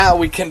now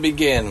we can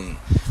begin.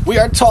 We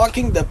are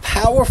talking the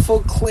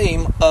powerful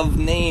claim of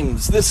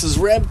names. This is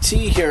Reb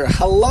T here.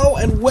 Hello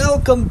and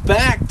welcome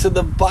back to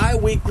the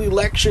bi-weekly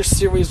lecture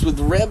series with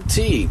Reb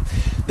T.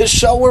 The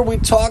show where we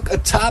talk a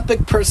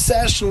topic per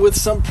session with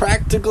some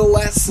practical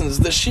lessons.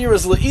 The shir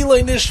is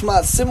Le'iloi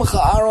Nishma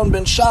Simcha Aaron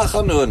ben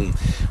Shachanun,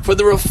 for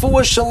the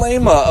Refuah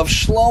Shalema of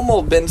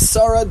Shlomo ben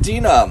Sarah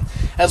Dina,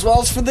 as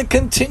well as for the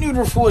continued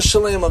Refuah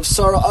Shalema of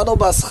Sarah Adel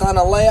Bas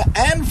Chanaleah,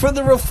 and for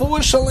the Refuah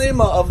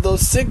Shalema of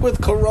those sick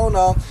with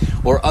corona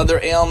or other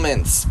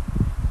ailments.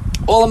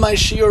 All of my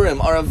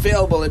shiurim are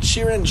available at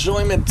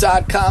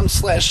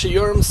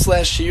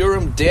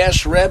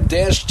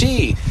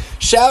shiurenjoyment.com/shiurim/reb-t.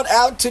 Shout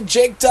out to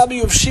Jake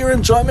W. of Sheer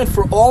Enjoyment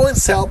for all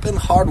his help and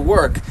hard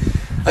work.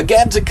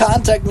 Again, to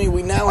contact me,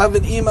 we now have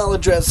an email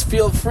address.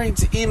 Feel free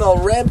to email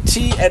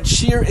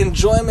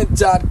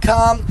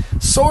rebt@sheerenjoyment.com.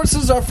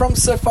 Sources are from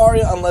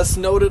Sefaria unless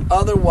noted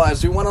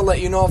otherwise. We want to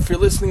let you know if you're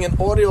listening in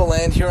audio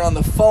land here on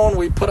the phone,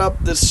 we put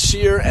up the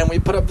sheer and we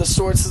put up the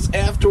sources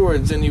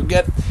afterwards, and you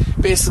get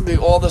basically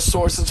all the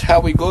sources,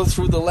 how we go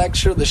through the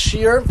lecture, the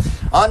sheer,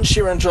 on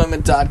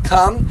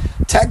sheerenjoyment.com.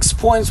 Text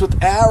points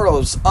with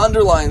arrows,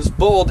 underlines,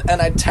 bold, and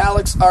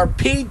italics are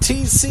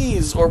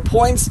PTCs, or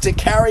points to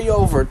carry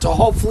over, to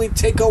hopefully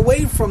take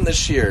away from the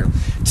sheer,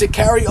 to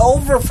carry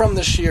over from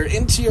the sheer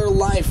into your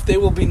life. They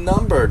will be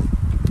numbered,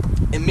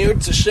 Emir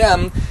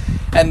Tashem,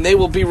 and they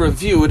will be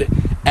reviewed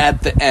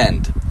at the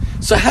end.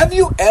 So have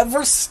you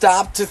ever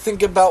stopped to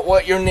think about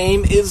what your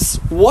name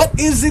is? What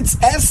is its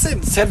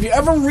essence? Have you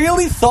ever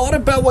really thought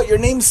about what your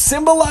name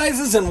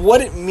symbolizes and what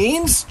it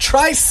means?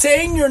 Try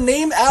saying your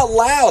name out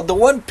loud, the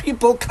one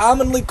people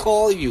commonly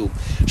call you.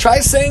 Try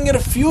saying it a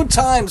few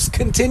times,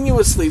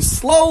 continuously,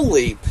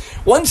 slowly.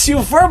 Once you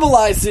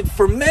verbalize it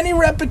for many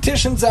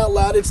repetitions out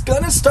loud, it's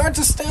going to start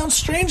to sound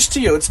strange to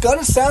you. It's going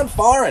to sound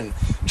foreign.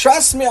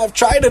 Trust me, I've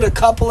tried it a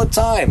couple of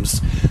times.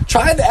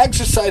 Try the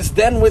exercise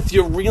then with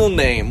your real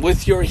name,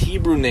 with your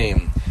Hebrew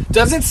name.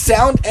 Does it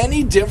sound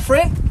any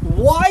different?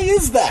 Why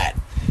is that?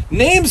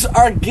 Names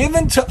are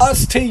given to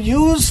us to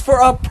use for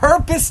a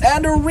purpose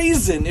and a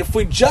reason. If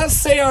we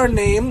just say our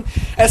name,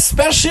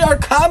 especially our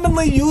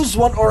commonly used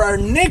one or our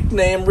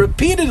nickname,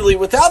 repeatedly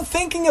without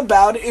thinking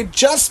about it, it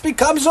just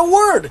becomes a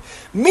word,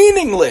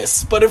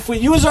 meaningless. But if we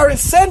use our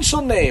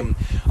essential name,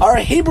 our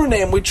Hebrew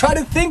name, we try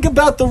to think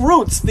about the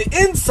roots, the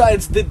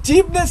insides, the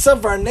deepness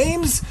of our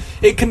names,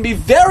 it can be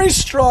very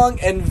strong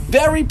and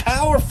very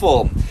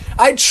powerful.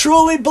 I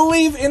truly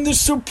believe in the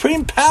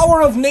supreme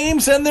power of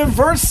names and their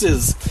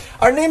verses.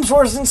 Our names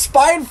were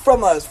inspired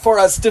for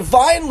us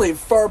divinely,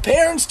 for our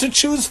parents to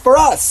choose for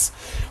us.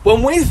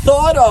 When we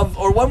thought of,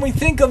 or when we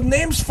think of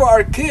names for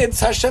our kids,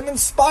 Hashem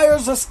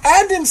inspires us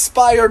and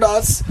inspired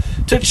us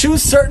to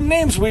choose certain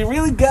names. We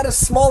really get a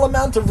small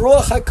amount of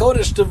Ruach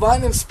HaKodesh,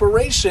 divine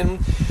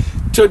inspiration,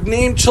 to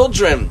name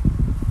children.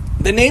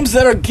 The names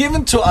that are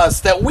given to us,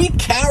 that we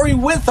carry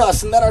with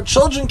us, and that our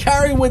children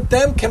carry with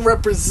them, can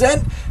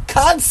represent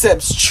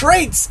concepts,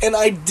 traits, and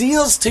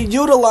ideals to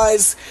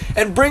utilize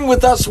and bring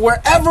with us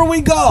wherever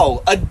we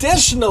go.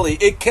 Additionally,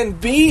 it can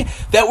be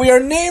that we are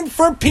named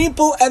for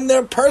people and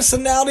their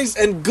personalities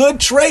and good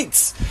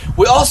traits.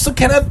 We also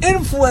can have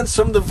influence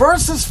from the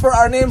verses for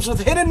our names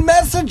with hidden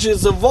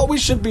messages of what we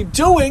should be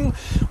doing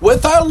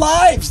with our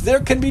lives.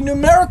 There can be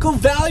numerical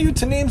value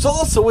to names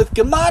also, with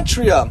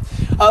gematria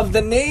of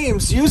the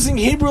names, using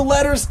Hebrew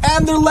letters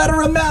and their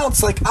letter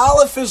amounts, like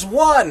Aleph is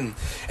 1,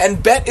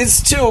 and Bet is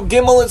 2,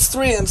 Gimel is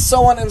 3, and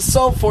so on and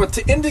so forth,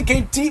 to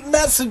indicate deep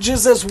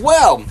messages as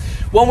well.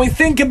 When we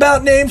think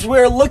about names,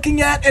 we're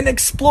looking at and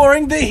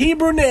exploring the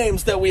Hebrew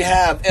names that we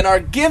have and are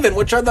given,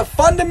 which are the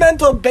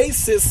fundamental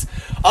basis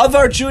of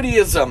our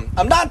Judaism.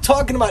 I'm not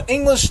talking about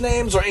English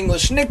names or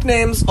English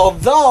nicknames,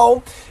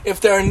 although if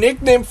they're a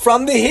nickname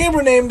from the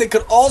Hebrew name, they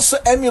could also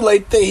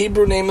emulate the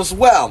Hebrew name as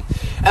well.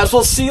 As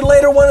we'll see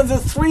later, one of the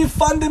three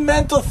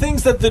fundamental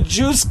things that the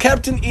Jews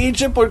kept in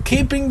Egypt were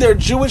keeping their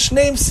Jewish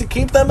names to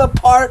keep them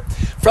apart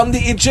from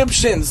the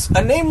Egyptians.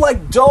 A name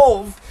like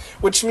Dov,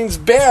 which means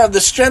bear, the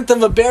strength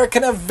of a bear,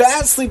 can have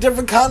vastly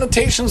different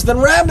connotations than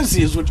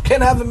Ramesses, which can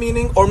have a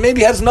meaning or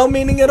maybe has no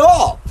meaning at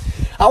all.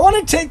 I want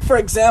to take, for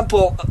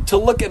example, to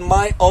look at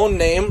my own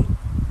name,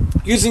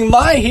 using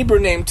my Hebrew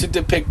name to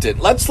depict it.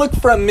 Let's look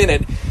for a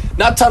minute.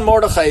 Natan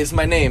Mordechai is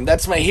my name.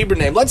 That's my Hebrew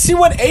name. Let's see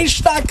what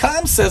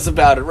Aish.com says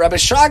about it. Rabbi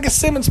Shraga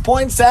Simmons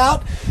points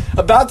out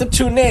about the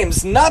two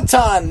names.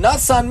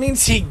 Nasan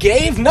means he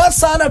gave.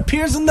 Nasan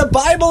appears in the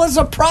Bible as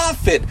a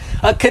prophet,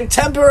 a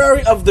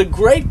contemporary of the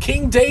great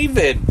King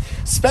David,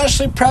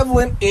 especially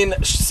prevalent in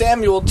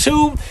Samuel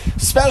 2,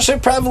 especially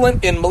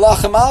prevalent in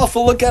Malachim Aleph,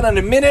 we'll look at in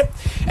a minute.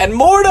 And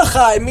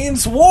Mordechai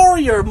means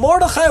warrior.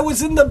 Mordechai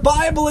was in the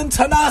Bible in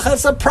Tanakh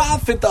as a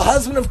prophet, the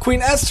husband of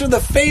Queen Esther, the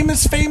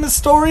famous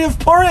story of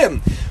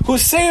Purim, who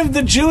saved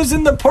the Jews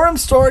in the Purim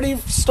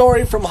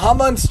story from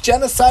Haman's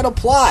genocidal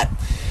plot.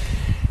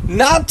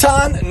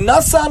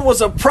 Nasan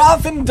was a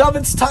prophet in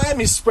David's time.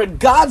 He spread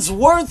God's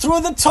word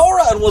through the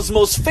Torah and was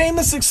most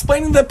famous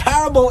explaining the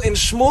parable in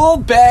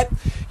Shmuel Bet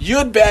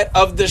Yudbet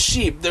of the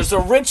sheep. There's a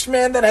rich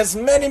man that has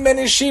many,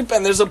 many sheep,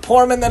 and there's a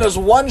poor man that has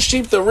one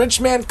sheep. The rich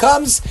man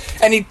comes,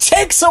 and he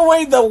takes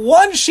away the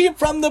one sheep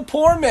from the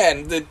poor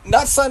man. The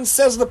Natsan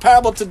says the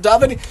parable to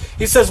David.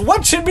 He says,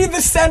 what should be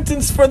the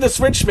sentence for this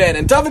rich man?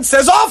 And David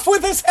says, off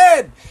with his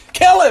head!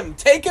 Kill him!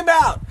 Take him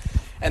out!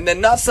 And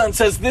then Natsan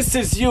says, this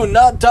is you.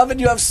 Not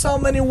David, you have so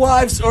many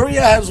wives.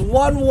 Uriah has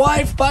one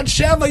wife,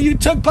 Bathsheba. You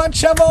took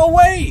Bathsheba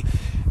away.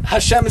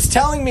 Hashem is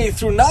telling me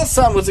through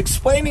Natsan, was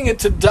explaining it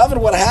to David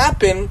what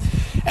happened,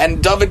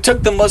 and David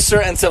took the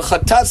Musar and said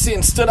Chatasi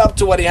and stood up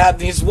to what he had.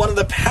 He's one of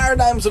the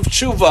paradigms of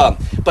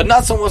tshuva, but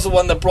Natsan was the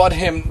one that brought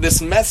him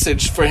this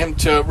message for him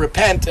to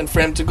repent and for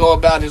him to go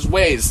about his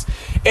ways.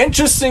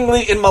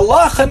 Interestingly, in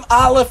Malachim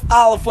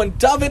Aleph, when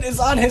David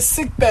is on his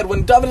sickbed,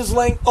 when David is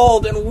laying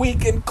old and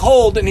weak and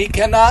cold and he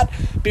cannot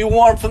be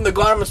warm from the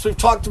garments we've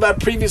talked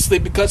about previously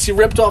because he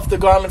ripped off the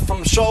garment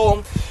from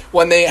Shaul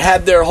when they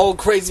had their whole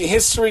crazy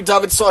history.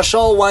 David saw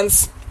Shaul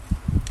once,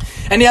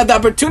 and he had the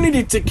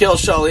opportunity to kill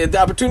Shaul. He had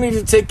the opportunity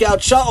to take out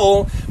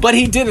Shaul, but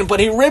he didn't. But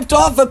he ripped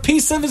off a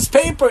piece of his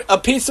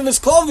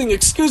clothing,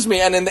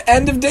 and in the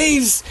end of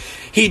days,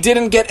 he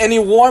didn't get any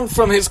warmth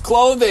from his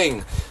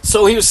clothing.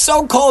 So he was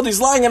so cold,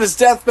 he's lying on his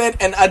deathbed,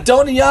 and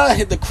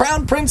Adoniah, the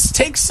crown prince,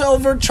 takes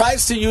over,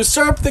 tries to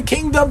usurp the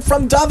kingdom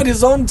from David,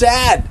 his own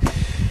dad.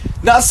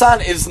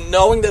 Natsan is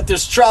knowing that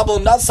there's trouble.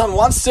 Natsan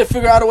wants to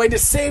figure out a way to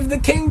save the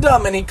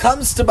kingdom, and he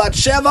comes to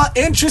Bathsheba.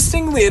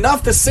 Interestingly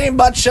enough, the same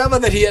Bathsheba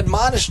that he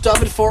admonished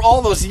David for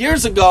all those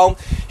years ago,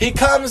 he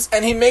comes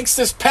and he makes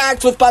this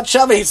pact with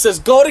Bathsheba. He says,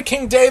 go to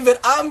King David,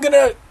 I'm going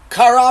to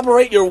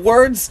corroborate your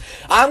words.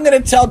 I'm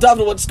going to tell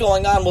David what's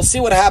going on. We'll see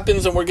what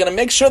happens, and we're going to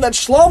make sure that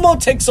Shlomo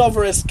takes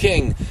over as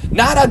king,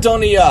 not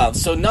Adoniah.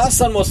 So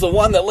Natsan was the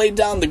one that laid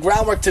down the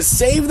groundwork to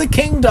save the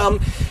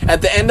kingdom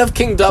at the end of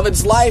King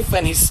David's life,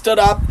 and he stood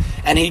up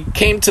and he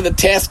came to the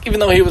task,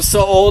 even though he was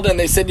so old, and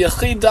they said,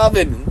 Yechi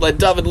David, let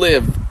David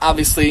live.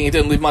 Obviously, he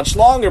didn't live much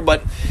longer,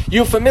 but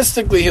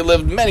euphemistically, he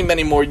lived many,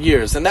 many more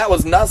years. And that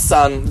was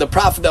Natsan, the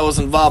prophet that was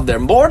involved there.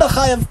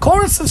 Mordechai, of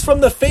course, is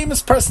from the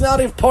famous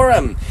personality of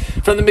Purim,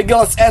 from the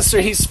Megillah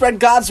Esther. He spread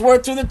God's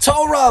word through the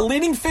Torah, a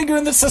leading figure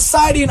in the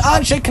society, an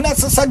Anshe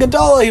Knesset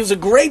Hagadolah. He was a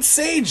great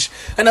sage,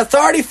 an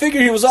authority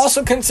figure. He was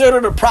also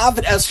considered a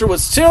prophet. Esther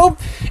was too.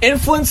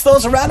 Influenced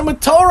those around him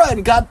with Torah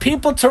and got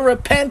people to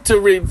repent, to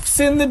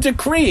rescind the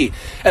decree.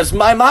 As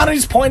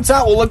Maimonides points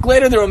out, we'll look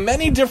later, there were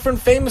many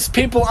different famous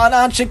people on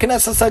Anshe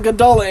Knesset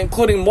Hagadolah,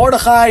 including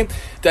Mordechai,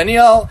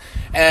 Daniel,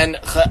 and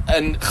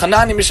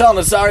Hanani, Mishael, and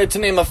Azariah, to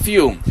name a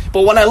few.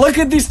 But when I look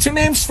at these two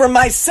names for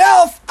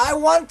myself, I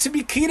want to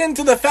be keyed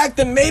into the fact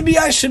that maybe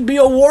I should be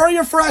a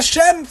warrior for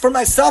Hashem, for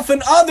myself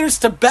and others,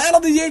 to battle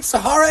the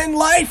Yetzer Hara in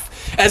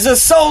life, as a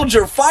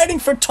soldier, fighting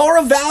for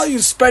Torah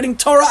values, spreading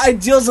Torah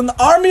ideals in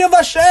the army of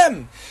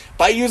Hashem,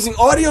 by using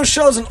audio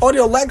shows and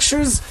audio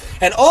lectures,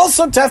 and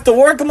also to have to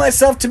work on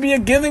myself to be a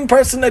giving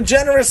person, a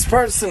generous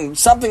person,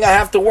 something I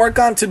have to work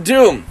on to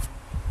do.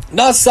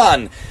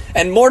 Natsan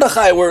and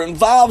Mordechai were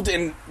involved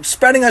in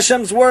spreading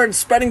Hashem's word,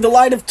 spreading the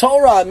light of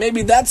Torah.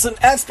 Maybe that's an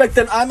aspect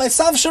that I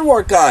myself should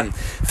work on.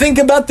 Think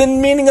about the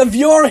meaning of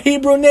your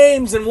Hebrew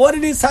names and what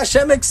it is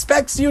Hashem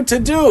expects you to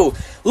do.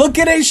 Look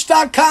at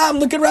H.com.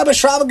 Look at Rabbi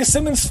Shraga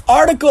Gesiman's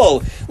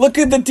article. Look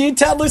at the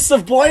detailed list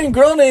of boy and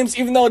girl names.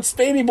 Even though it's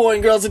baby boy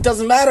and girls, it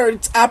doesn't matter.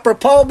 It's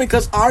apropos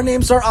because our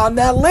names are on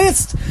that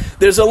list.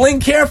 There's a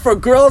link here for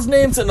girls'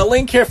 names and a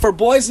link here for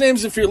boys'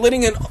 names. If you're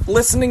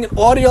listening in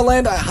audio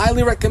land, I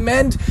highly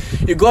recommend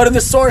you go to the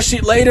source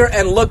sheet later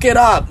and look it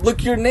up.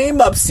 Look your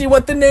name up. See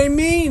what the name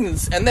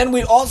means. And then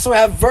we also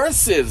have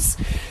verses.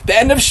 The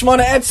end of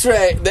Shemona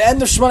Esrei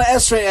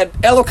at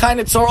Elokai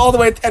Nitzor, all the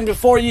way at the end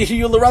before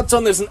Yehiyu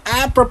L'Ratzon. There's an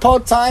apropos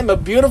time, a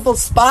beautiful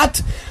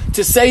spot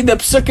to say the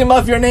psukim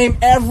of your name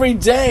every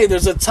day.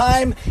 There's a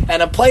time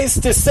and a place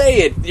to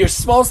say it. You're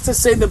supposed to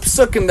say the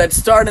psukim that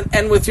start and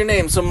end with your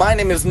name. So my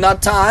name is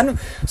Natan.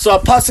 So a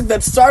pasuk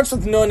that starts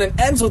with Nun and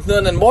ends with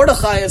Nun, and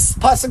Mordechai is a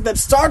pasuk that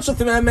starts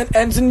with Mem and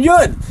ends in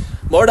Yud.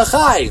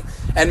 Mordechai.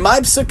 And my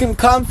psukim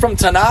come from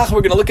Tanakh.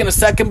 We're going to look in a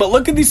second, but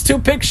look at these two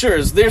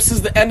pictures. This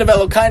is the end of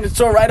Elokai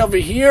Nitzor right over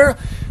here.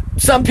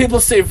 Some people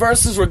say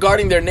verses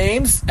regarding their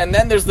names, and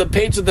then there's the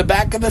page at the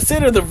back of the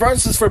siddur, the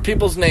verses for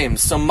people's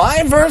names. So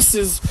my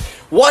verses,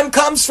 one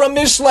comes from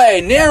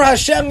Mishlei, Ner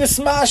Hashem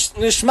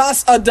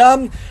Nishmas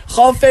Adam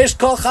Chofesh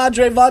Kol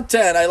Chadrei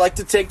Vaten. I like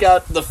to take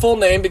out the full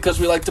name because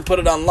we like to put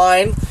it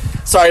online.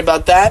 Sorry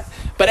about that.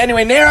 But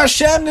anyway, Ner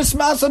Hashem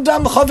Nismas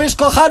Adam Chofesh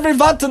Kol Chadrei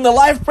Vaten. The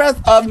life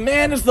breath of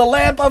man is the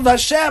lamp of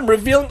Hashem,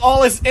 revealing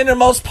all his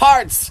innermost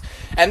parts.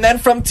 And then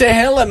from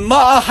Tehillim,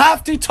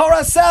 Ma'ahavti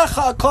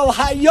Torasecha Kol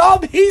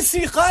Hayom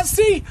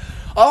Hisichasi.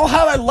 Oh,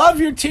 how I love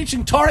your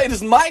teaching Torah. It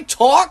is my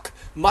talk,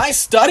 my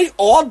study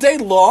all day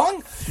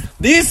long.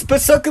 These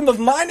pesukim of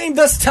my name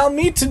thus tell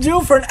me to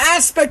do for an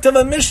aspect of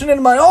a mission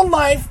in my own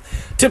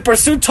life, to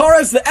pursue Torah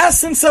as the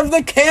essence of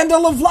the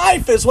candle of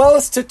life, as well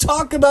as to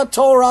talk about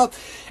Torah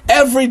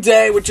every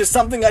day, which is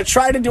something I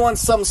try to do on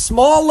some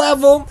small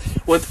level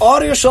with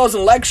audio shows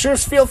and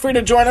lectures. Feel free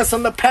to join us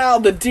on the PAL,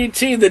 the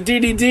DT, the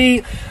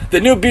DDD, the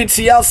new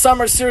BTL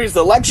summer series,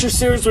 the lecture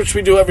series, which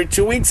we do every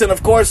 2 weeks, and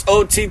of course,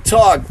 OT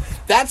Talk.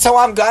 That's how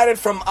I'm guided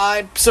from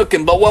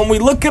Psukim. But when we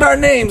look at our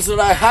names, and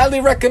I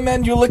highly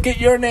recommend you look at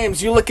your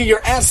names, you look at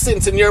your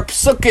essence and your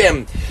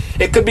Psukim,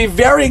 it could be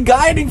very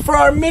guiding for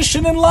our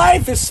mission in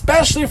life,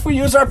 especially if we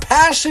use our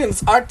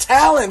passions, our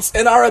talents,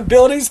 and our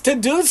abilities to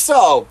do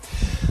so.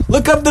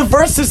 Look up the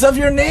verses of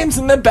your names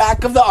in the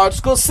back of the Art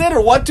School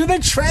Siddur. What do they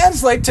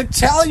translate to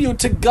tell you,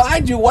 to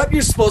guide you what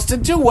you're supposed to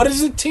do? What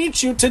does it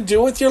teach you to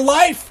do with your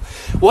life?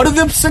 What do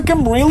the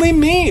psukim really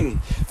mean?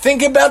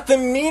 Think about the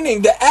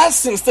meaning, the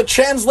essence, the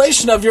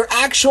translation of your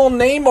actual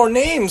name or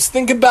names.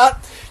 Think about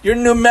your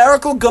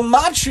numerical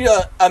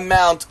gematria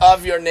amount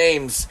of your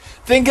names.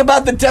 Think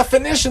about the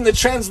definition, the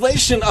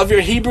translation of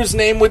your Hebrew's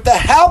name with the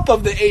help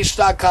of the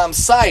Aish.com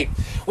site.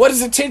 What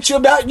does it teach you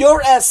about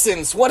your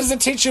essence? What does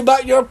it teach you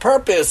about your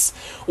purpose?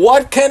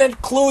 What can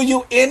it clue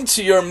you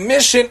into your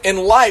mission in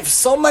life?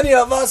 So many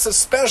of us,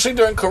 especially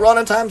during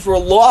Corona times, we're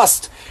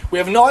lost. We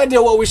have no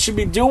idea what we should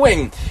be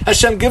doing.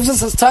 Hashem gives us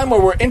this time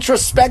where we're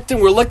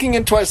introspecting, we're looking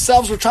into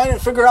ourselves, we're trying to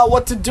figure out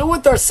what to do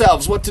with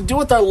ourselves, what to do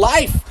with our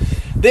life.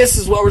 This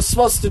is what we're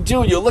supposed to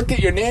do. You look at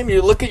your name,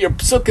 you look at your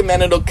psukim,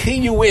 and it'll key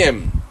you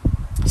in.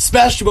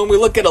 Especially when we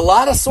look at a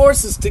lot of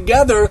sources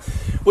together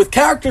with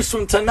characters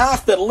from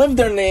Tanakh that lived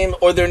their name,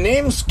 or their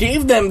names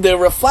gave them the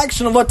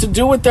reflection of what to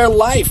do with their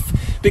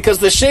life. Because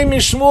the Shem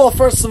Yishmuel,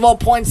 first of all,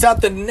 points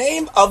out the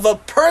name of a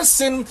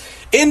person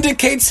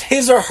indicates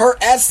his or her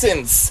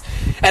essence.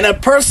 And a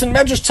person,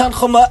 Medrash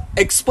Tanchuma,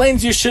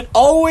 explains you should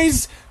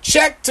always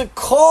check to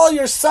call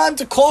your son,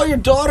 to call your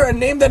daughter a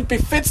name that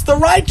befits the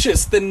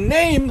righteous. The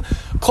name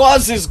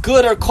causes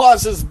good or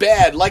causes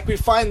bad. Like we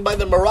find by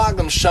the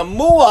Meraglim,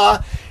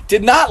 Shamua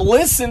did not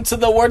listen to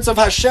the words of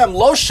Hashem.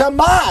 Lo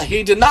Shama,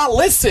 he did not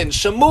listen.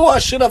 Shamua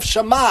should have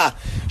Shama,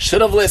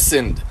 should have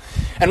listened.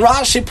 And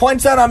Rashi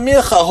points out on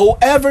Milcha,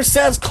 whoever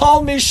says,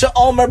 Kol mi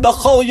she'omer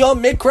b'chol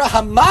yom mikra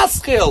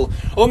hamaschil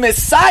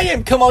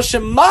u'mesayim kamo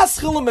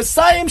shemaschil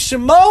u'mesayim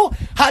shemo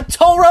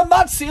haTorah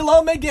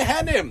matzilo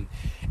megehenim.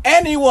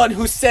 Anyone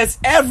who says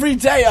every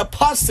day a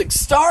pasuk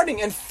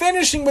starting and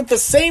finishing with the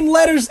same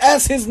letters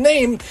as his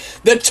name,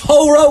 the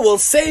Torah will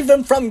save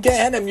him from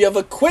Gehenna. You have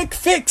a quick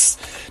fix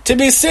to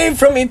be saved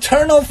from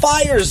eternal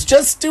fires.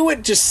 Just do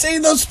it. Just say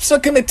those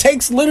psukim. It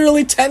takes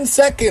literally 10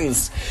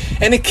 seconds.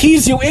 And it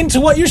keys you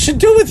into what you should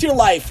do with your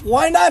life.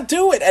 Why not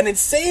do it? And it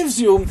saves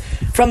you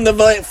from the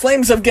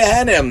flames of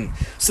Gehenna.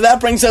 So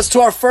that brings us to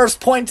our first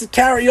point to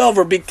carry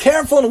over. Be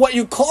careful in what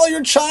you call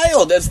your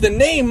child, as the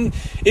name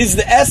is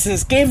the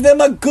essence. Give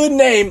them a good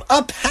name,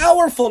 a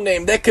powerful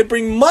name that could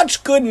bring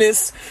much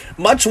goodness,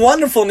 much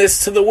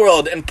wonderfulness to the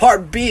world. And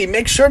part B,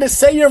 make sure to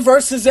say your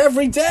verses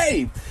every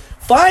day.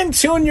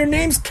 Fine-tune your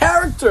name's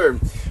character.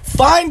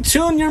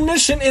 Fine-tune your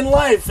mission in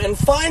life, and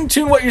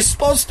fine-tune what you're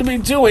supposed to be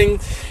doing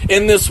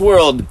in this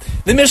world.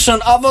 The mission on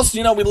Avos,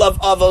 we love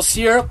Avos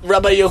here.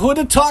 Rabbi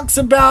Yehuda talks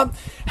about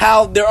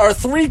how there are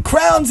 3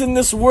 crowns in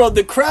this world: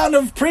 the crown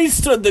of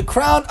priesthood, the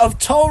crown of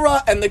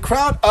Torah, and the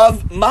crown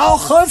of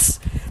Malchus.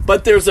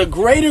 But there's a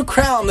greater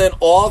crown than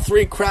all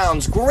 3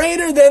 crowns,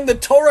 greater than the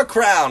Torah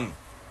crown,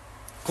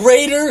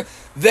 greater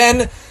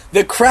than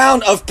the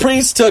crown of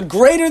priesthood,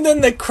 greater than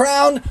the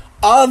crown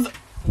of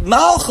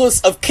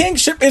Malchus, of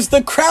kingship, is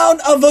the crown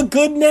of a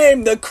good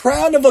name. The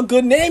crown of a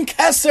good name,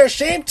 Keser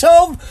Shem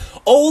Tov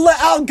Ola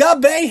Al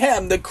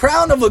Gabehem. The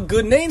crown of a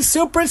good name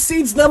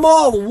supersedes them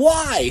all.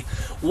 Why?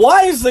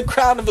 Why is the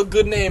crown of a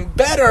good name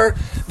better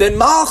than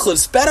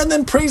Malchus, better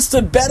than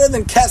priesthood, better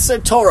than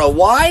Keser Torah?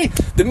 Why?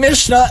 The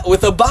Mishnah,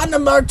 with Abana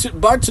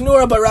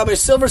Bartanura by Rabbi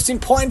Silverstein,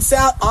 points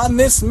out on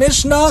this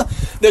Mishnah,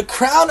 the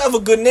crown of a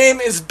good name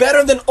is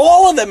better than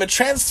all of them. It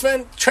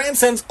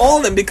transcends all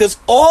of them, because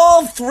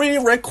all 3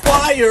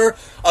 require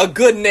a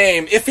good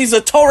name. If he's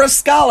a Torah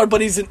scholar, but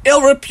he's in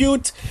ill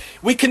repute,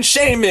 we can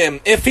shame him.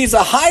 If he's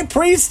a high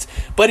priest,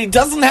 but he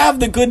doesn't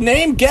have the good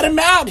name, get him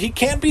out. He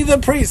can't be the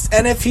priest.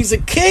 And if he's a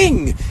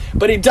king,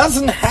 but he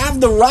doesn't have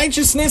the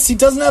righteousness, he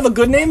doesn't have a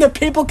good name, that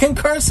people can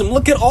curse him.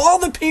 Look at all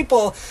the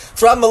people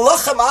from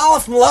Melachim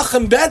Aleph,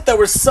 Melachim Bet that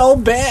were so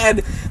bad.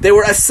 They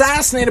were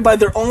assassinated by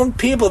their own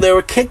people. They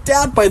were kicked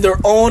out by their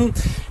own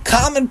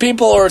common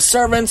people or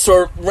servants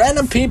or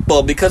random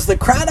people, because the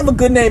crown of a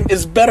good name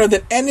is better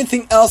than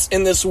anything else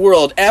in this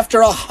world.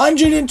 After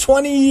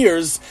 120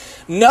 years,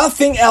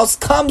 nothing else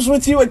comes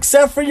with you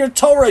except for your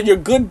Torah, your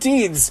good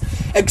deeds,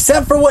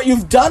 except for what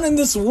you've done in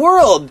this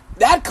world.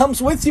 That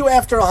comes with you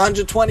after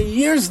 120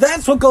 years.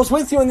 That's what goes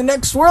with you in the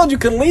next world. You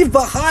can leave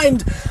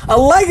behind a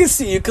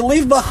legacy. You can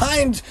leave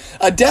behind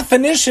a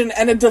definition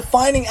and a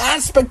defining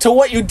aspect to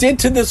what you did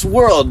to this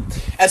world.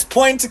 As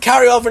point to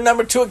carry over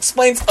number 2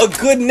 explains, a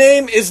good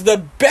name is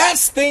the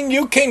best thing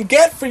you can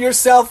get for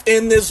yourself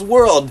in this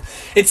world.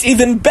 It's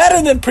even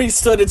better than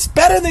priesthood. It's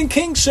better than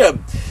kingship.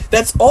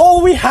 That's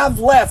all we have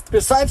left,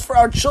 besides for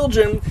our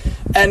children,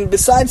 And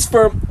besides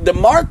for the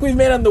mark we've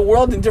made on the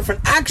world in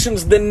different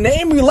actions, the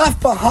name we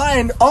left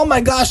behind, oh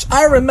my gosh,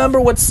 I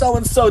remember what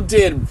so-and-so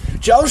did.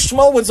 Joe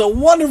Schmo was a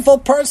wonderful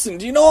person.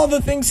 Do you know all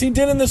the things he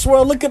did in this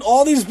world? Look at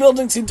all these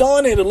buildings he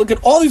donated. Look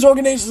at all these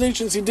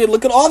organizations he did.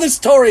 Look at all this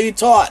Torah he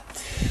taught.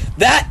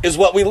 That is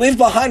what we leave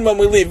behind when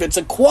we leave. It's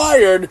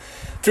acquired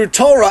through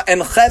Torah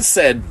and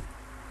Chesed.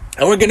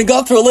 And we're going to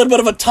go through a little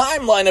bit of a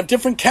timeline of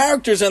different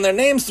characters and their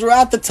names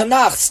throughout the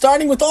Tanakh,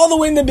 starting with all the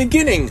way in the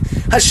beginning.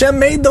 Hashem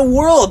made the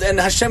world, and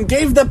Hashem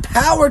gave the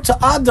power to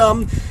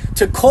Adam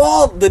to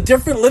call the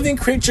different living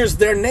creatures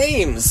their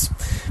names.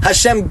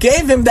 Hashem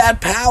gave him that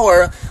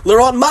power.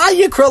 L'rot ma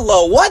yikra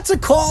lo, what to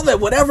call them?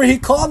 Whatever he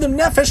called them,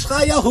 nefesh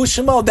chaya hu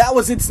shemo, that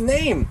was its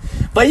name.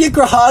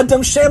 Vayikra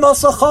ha'adam shemo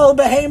sochol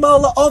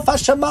behemo la'of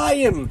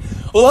hashamayim,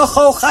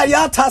 u'lachol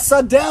chayat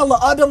hasadeh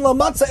la'adam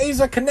la'matza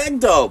ezer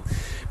kenegdo.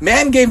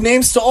 Man gave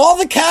names to all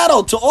the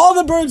cattle, to all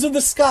the birds of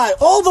the sky,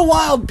 all the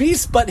wild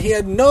beasts, but he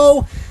had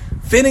no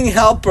fitting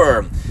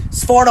helper.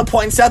 Sforno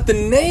points out the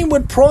name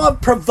would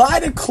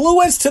provide a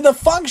clue as to the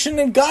function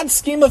in God's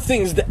scheme of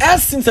things, the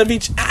essence of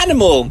each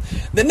animal,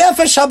 the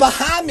nefesh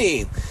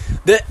habahami.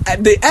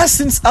 The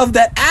essence of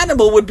that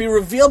animal would be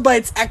revealed by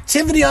its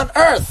activity on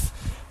earth.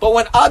 But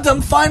when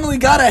Adam finally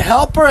got a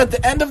helper at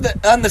the end of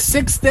on the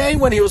sixth day,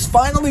 when he was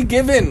finally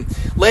given,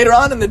 later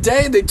on in the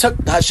day,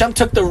 Hashem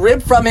took the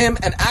rib from him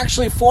and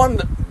actually formed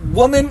the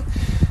woman.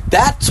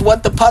 That's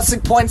what the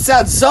pasuk points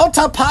out. Zot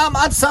hapam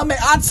atzame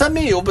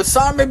atzami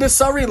ubasar me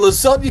besari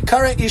lezot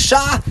yikare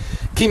isha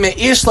ki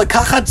meish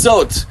lekachat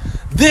zot.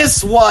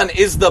 This one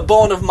is the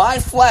bone of my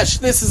flesh.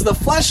 This is the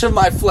flesh of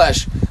my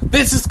flesh.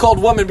 This is called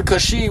woman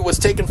because she was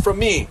taken from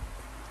me.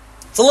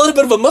 It's a little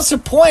bit of a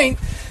musar point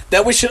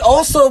that we should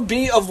also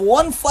be of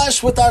one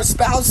flesh with our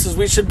spouses.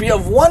 We should be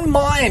of one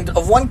mind,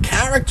 of one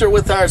character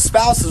with our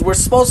spouses. We're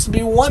supposed to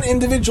be one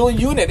individual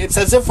unit. It's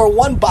as if we're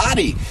one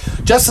body.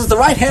 Just as the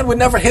right hand would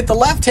never hit the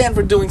left hand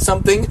for doing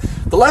something,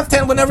 the left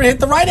hand would never hit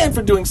the right hand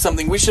for doing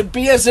something. We should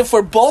be as if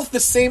we're both the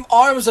same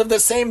arms of the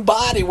same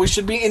body. We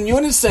should be in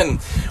unison.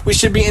 We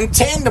should be in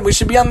tandem. We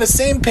should be on the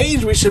same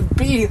page. We should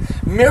be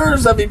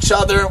mirrors of each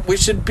other. We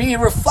should be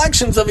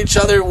reflections of each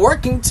other,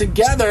 working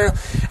together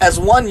as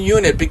one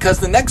unit. Because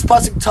the next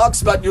pasuk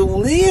talks about you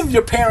leave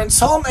your parents'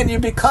 home and you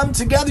become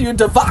together. You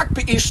davak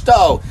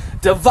be'ishto.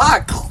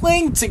 Davak,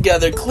 cling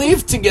together,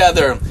 cleave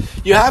together.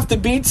 You have to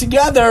be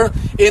together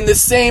in the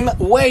same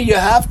way. You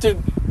have to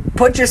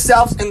put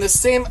yourselves in the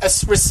same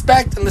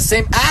respect and the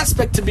same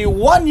aspect to be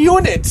one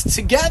unit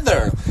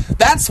together.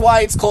 That's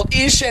why it's called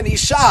Ish and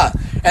Isha.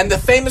 And the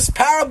famous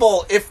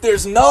parable, if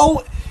there's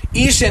no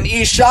Ish and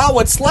Isha,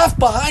 what's left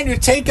behind, you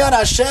take out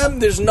Hashem,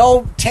 there's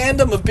no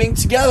tandem of being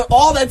together.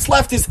 All that's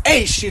left is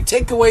Eish. You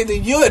take away the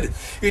Yud.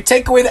 You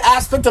take away the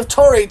aspect of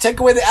Torah. You take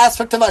away the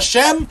aspect of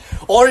Hashem.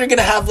 All you're going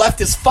to have left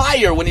is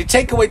fire. When you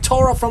take away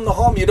Torah from the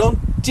home, you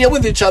don't deal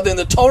with each other in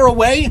the Torah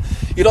way.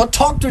 You don't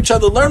talk to each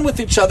other, learn with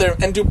each other,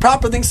 and do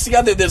proper things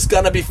together. There's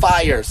going to be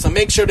fire. So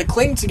make sure to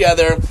cling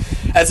together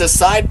as a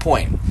side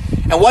point.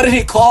 And what did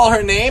he call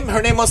her name?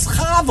 Her name was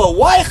Chava.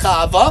 Why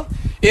Chava?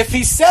 If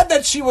he said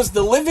that she was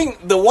the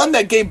one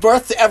that gave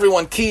birth to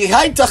everyone, ki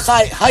haita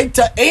chai,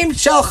 haita aim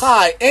shel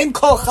chai, aim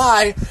kol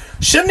chai,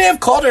 shouldn't he have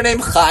called her name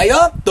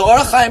Chaya? The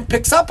Orach Chaim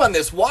picks up on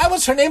this. Why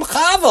was her name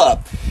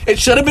Chava? It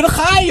should have been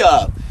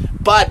Chaya.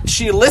 But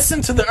she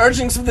listened to the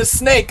urgings of the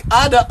snake.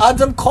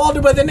 Adam called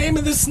her by the name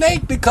of the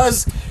snake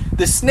because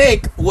the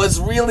snake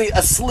was really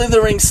a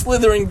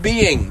slithering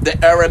being.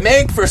 The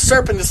Aramaic for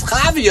serpent is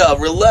Chavia,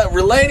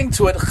 relating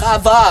to it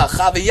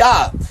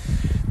Chaviyah.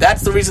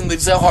 That's the reason the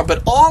Zohar.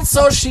 But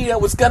also she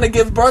was going to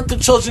give birth to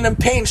children in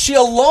pain. She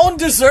alone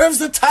deserves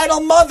the title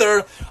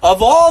mother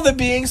of all the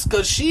beings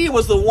because she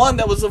was the one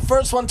that was the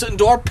first one to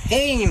endure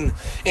pain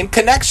in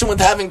connection with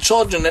having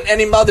children. And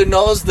any mother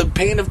knows the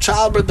pain of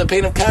childbirth, the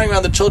pain of carrying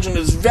around the children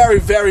is very,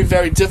 very,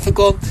 very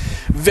difficult,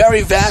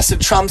 very vast.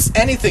 It trumps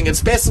anything.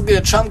 It's basically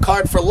a trump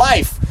card for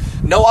life.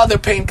 No other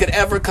pain could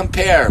ever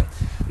compare.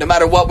 No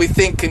matter what we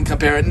think can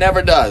compare, it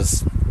never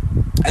does.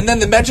 And then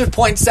the Medrash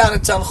points out in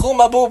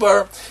Tanchum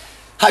Abubar,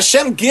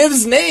 Hashem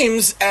gives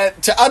names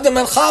to Adam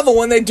and Chava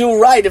when they do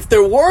right. If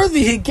they're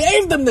worthy, He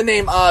gave them the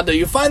name Ada.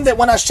 You find that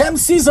when Hashem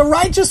sees a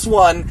righteous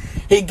one,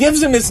 He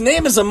gives him his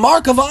name as a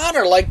mark of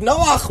honor, like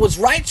Noach was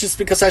righteous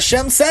because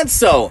Hashem said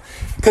so.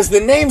 Because the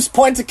names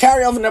point to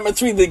carry over number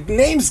 3. The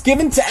names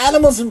given to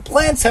animals and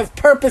plants have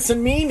purpose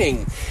and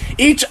meaning.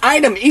 Each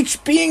item,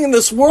 each being in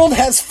this world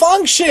has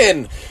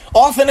function,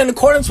 often in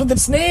accordance with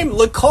its name.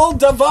 L'kol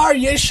davar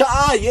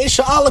yesha'ah,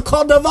 yesha'ah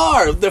l'kol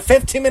davar. The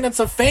 15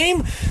 minutes of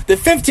fame, the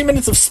 15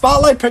 minutes of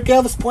spotlight,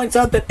 Pirkei Avos points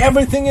out that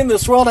everything in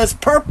this world has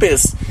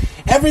purpose.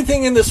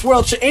 Everything in this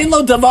world, she'ein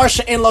lo davar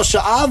she'ein lo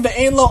sha'ah,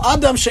 ve'ein lo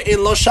adam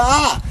she'ein lo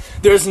sha'ah.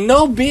 There's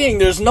no being,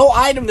 there's no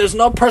item, there's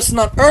no person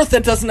on earth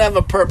that doesn't have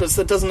a purpose,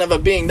 that doesn't have a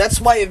being.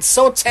 That's why it's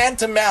so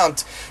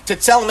tantamount to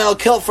tell him it'll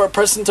kill for a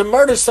person to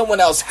murder someone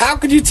else. How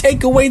could you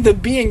take away the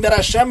being that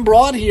Hashem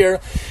brought here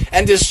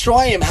and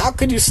destroy him? How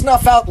could you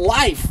snuff out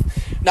life?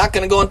 Not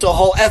going to go into a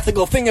whole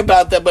ethical thing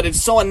about that, but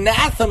it's so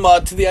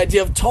anathema to the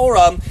idea of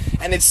Torah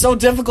and it's so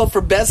difficult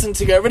for Beis Din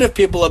to get rid of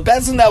people. A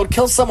Beis Din that would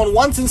kill someone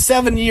once in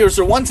 7 years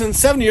or once in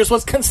 7 years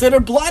was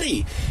considered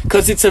bloody,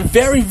 because it's a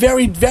very,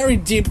 very, very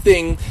deep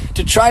thing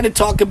to try to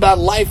talk about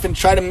life and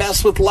try to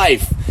mess with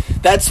life.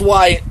 That's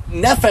why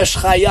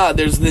Nefesh Chaya,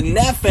 there's the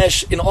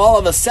Nefesh in all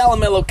of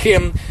Aselem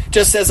Elokim,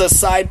 just as a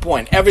side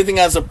point. Everything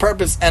has a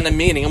purpose and a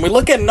meaning. And we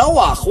look at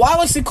Noach. Why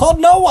was he called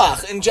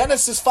Noach? In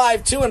Genesis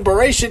 5:2 and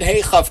Bereshit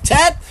Hey Chav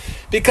Tet,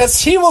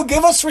 because he will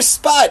give us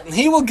respite, and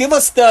he will give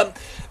us the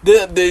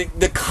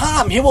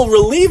calm. He will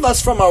relieve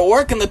us from our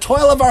work and the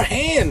toil of our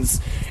hands.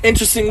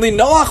 Interestingly,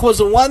 Noach was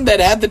the one that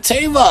had the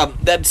Teva,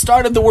 that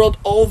started the world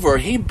over.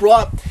 He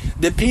brought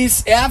the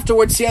peace.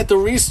 Afterwards, he had to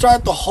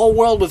restart the whole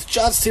world with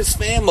just his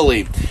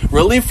family.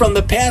 Relief from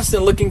the past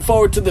and looking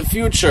forward to the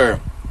future.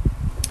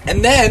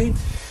 And then,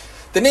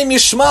 the name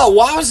Yishmael.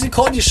 Why was he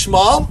called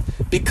Yishmael?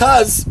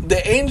 Because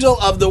the angel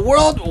of the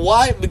world.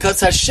 Why? Because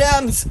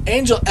Hashem's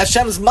angel,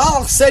 Hashem's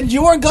Malach said,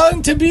 you're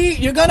going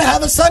to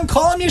have a son,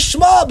 call him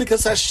Yishmael,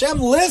 because Hashem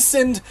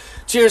listened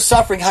to your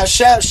suffering.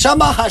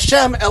 Shama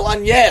Hashem El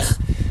Anyech.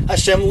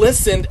 Hashem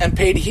listened and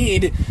paid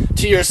heed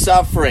to your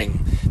suffering.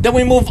 Then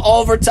we move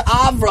over to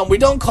Avram. We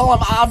don't call him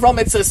Avram.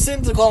 It's a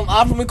sin to call him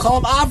Avram. We call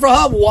him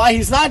Avraham. Why?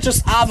 He's not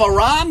just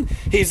Avaram.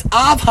 He's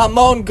Av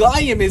Hamon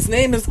Goyim. His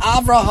name is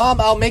Avraham.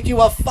 I'll make you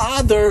a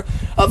father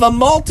of a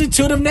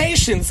multitude of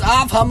nations.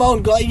 Av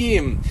Hamon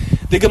Goyim.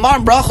 The Gemara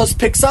in Brachos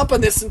picks up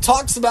on this and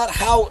talks about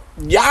how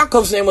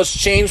Yaakov's name was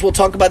changed. We'll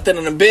talk about that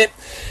in a bit.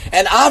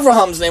 And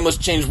Avraham's name was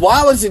changed.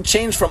 Why was it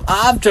changed from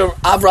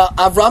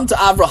Avram to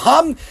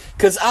Avraham?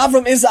 Because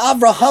Avram is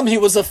Avraham. He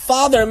was a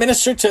father, a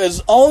minister to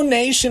his own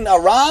nation,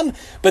 Aram,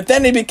 but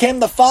then he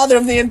became the father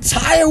of the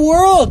entire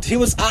world. He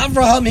was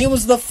Avraham. He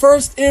was the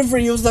first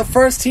Ivri. He was the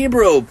first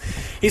Hebrew.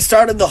 He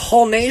started the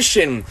whole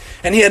nation.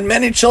 And he had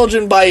many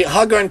children by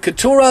Hagar and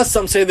Keturah.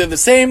 Some say they're the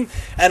same.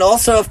 And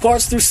also, of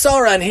course, through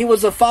Sarah. And he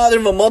was a father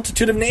of a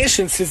multitude of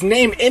nations. His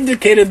name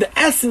indicated the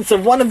essence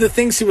of one of the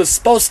things he was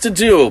supposed to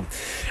do.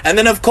 And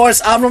then, of course,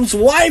 Avram's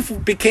wife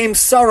became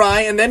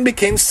Sarai and then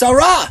became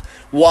Sarah.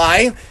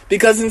 Why?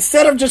 Because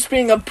instead of just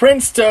being a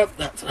prince to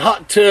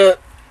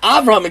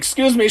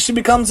Avram, she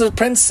becomes a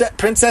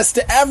princess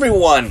to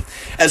everyone.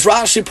 As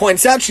Rashi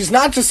points out, she's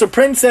not just a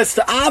princess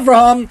to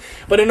Avraham,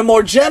 but in a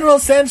more general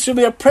sense, she'll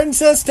be a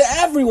princess to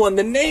everyone.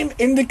 The name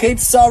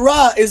indicates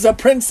Sarah is a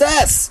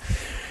princess.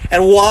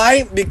 And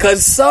why?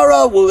 Because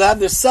Sarah will have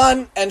the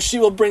son, and she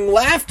will bring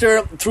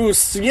laughter. Through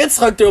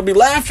Yitzchak, there will be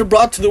laughter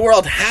brought to the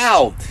world.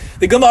 How?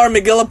 The Gemara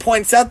Megillah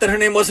points out that her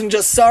name wasn't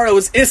just Sarah, it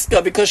was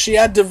Iska, because she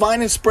had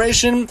divine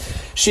inspiration.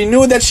 She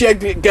knew that she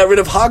had to get rid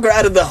of Hagar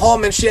out of the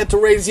home, and she had to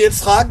raise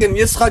Yitzchak, and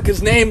Yitzchak,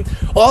 his name,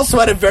 also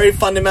had a very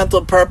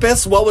fundamental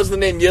purpose. What was the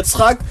name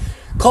Yitzchak?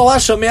 Kol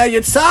HaShomea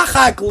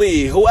Yitzchak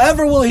Li.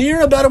 Whoever will hear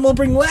about him will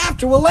bring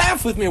laughter, will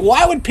laugh with me.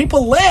 Why would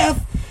people laugh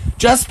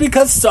just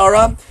because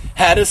Sarah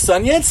had a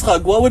son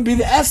Yitzchak? What would be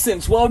the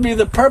essence? What would be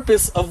the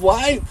purpose of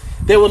why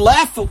they would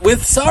laugh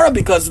with Sarah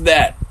because of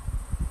that?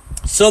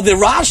 So the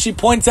Rashi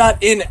points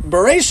out in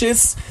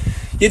Bereshis,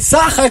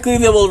 Yitzchak,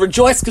 they will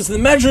rejoice, because the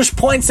Medrash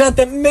points out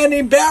that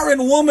many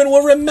barren women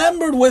were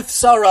remembered with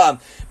Sarah.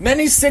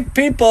 Many sick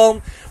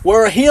people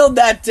were healed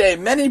that day.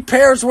 Many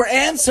prayers were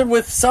answered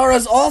with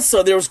Sarah's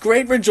also. There was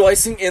great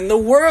rejoicing in the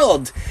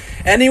world.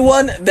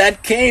 Anyone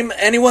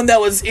that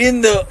was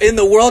in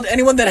the world,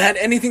 anyone that had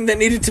anything that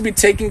needed to be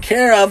taken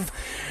care of,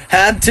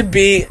 had to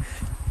be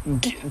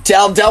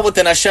dealt with,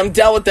 and Hashem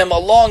dealt with them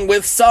along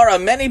with Sarah.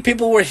 Many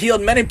people were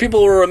healed, many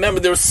people were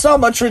remembered. There was so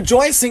much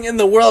rejoicing in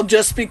the world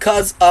just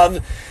because of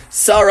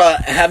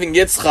Sarah having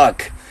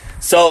Yitzchak.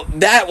 So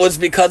that was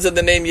because of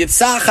the name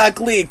Yitzchak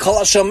Li,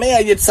 Kol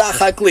HaShomea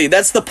Yitzchak Li.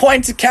 That's the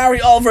point to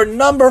carry over.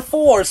 Number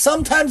 4,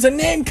 sometimes a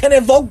name can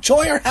evoke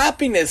joy or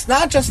happiness,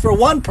 not just for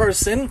one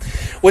person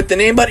with the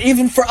name, but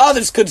even for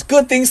others, because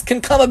good things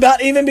can come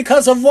about even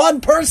because of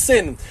one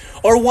person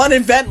or one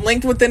event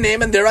linked with the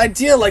name and their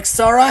idea, like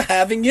Sarah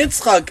having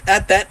Yitzchak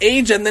at that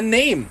age and the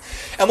name.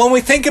 And when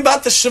we think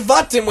about the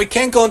Shvatim, we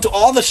can't go into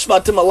all the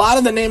Shvatim. A lot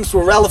of the names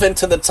were relevant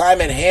to the time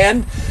at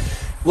hand.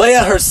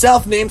 Leah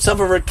herself named some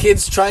of her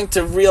kids, trying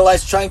to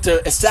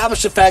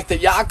establish the fact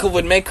that Yaakov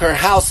would make her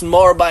house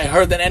more by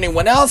her than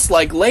anyone else,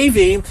 like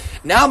Levi.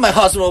 Now my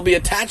husband will be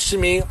attached to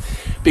me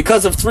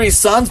because of 3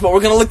 sons, but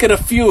we're going to look at a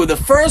few. The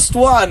first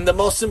one, the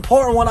most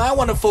important one I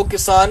want to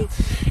focus on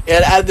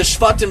out of the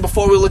Shvatim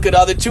before we look at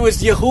other 2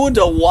 is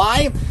Yehuda.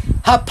 Why?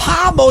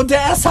 Hapamo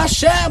de'es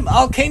Hashem,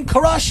 al kein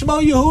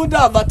karashmo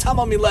Yehuda,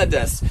 vatamo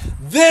miledes.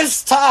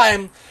 This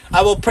time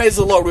I will praise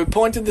the Lord. We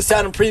pointed this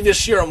out in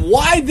previous year. And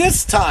why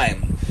this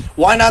time?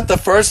 Why not the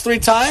first 3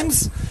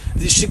 times?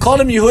 She called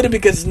him Yehuda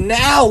because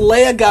now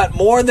Leah got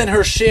more than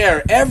her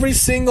share. Every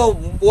single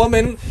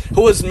woman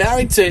who was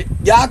married to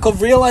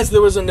Yaakov realized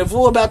there was a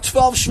nevuah about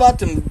 12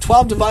 Shvatim.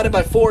 12 divided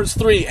by 4 is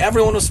 3.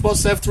 Everyone was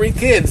supposed to have 3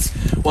 kids.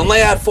 When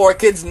Leah had 4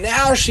 kids,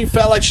 now she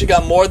felt like she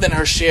got more than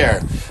her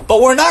share. But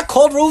we're not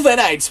called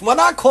Reuvenites. We're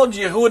not called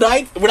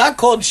Yehudites. We're not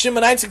called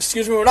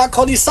Shimonites, We're not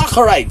called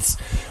Yisacharites.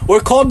 We're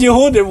called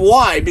Yehudim.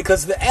 Why?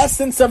 Because the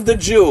essence of the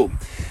Jew,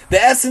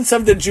 The essence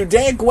of the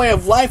Judaic way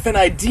of life and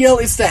ideal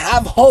is to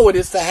have hod,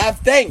 is to have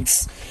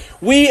thanks.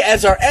 We,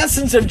 as our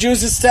essence of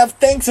Jews, is to have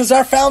thanks as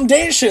our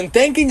foundation,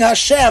 thanking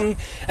Hashem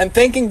and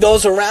thanking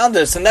those around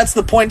us. And that's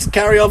the point to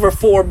carry over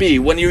 4b.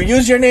 When you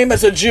use your name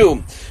as a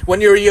Jew,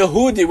 when you're a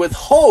Yehudi with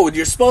hod,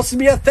 you're supposed to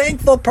be a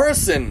thankful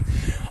person.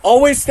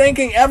 Always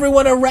thanking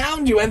everyone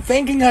around you and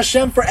thanking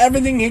Hashem for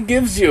everything He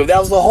gives you. That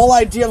was the whole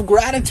idea of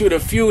gratitude a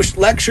few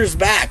lectures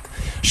back.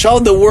 Show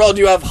the world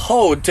you have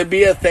hod to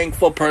be a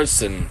thankful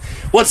person.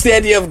 What's the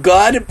idea of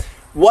God?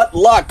 What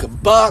luck,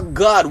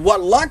 God,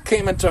 what luck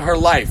came into her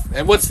life.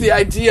 And what's the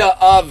idea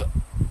of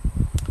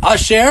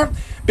Asher?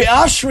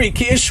 Be'ashri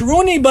ki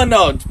ishruni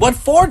banot. What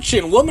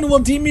fortune? Woman will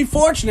deem me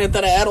fortunate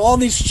that I had all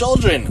these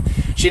children.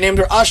 She named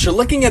her Asher.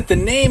 Looking at the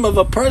name of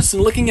a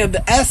person, looking at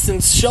the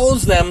essence,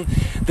 shows them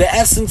the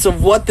essence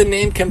of what the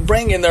name can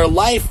bring in their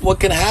life, what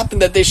can happen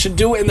that they should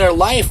do in their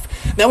life.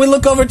 Now we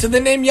look over to the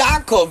name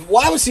Yaakov.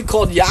 Why was he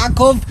called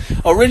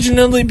Yaakov?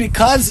 Originally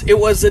because it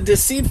was a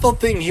deceitful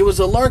thing. He was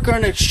a lurker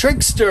and a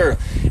trickster.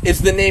 It's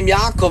the name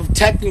Yaakov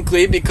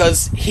technically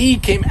because he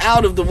came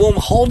out of the womb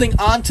holding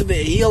on to the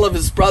heel of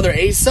his brother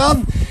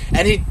Esav,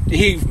 and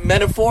he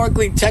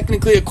metaphorically,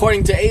 technically,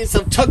 according to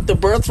Esav, took the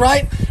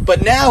birthright,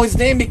 but now his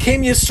name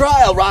became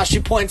Yisrael.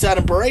 Rashi points out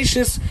in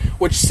Bereshis,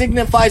 which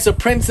signifies a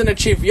prince and a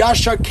chief.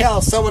 Yashar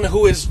Kel, someone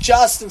who is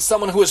just and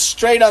someone who is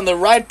straight on the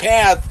right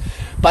path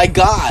by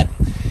God.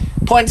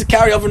 Point to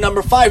carry over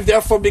number 5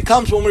 therefore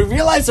becomes, when we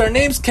realize our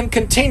names can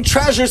contain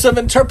treasures of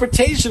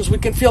interpretations, we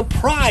can feel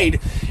pride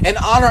and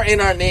honor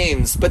in our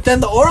names. But then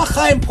the Or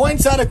HaChaim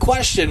points out a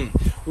question.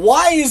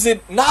 Why is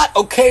it not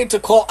okay to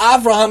call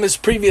Avraham his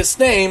previous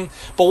name,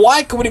 but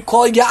why could we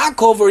call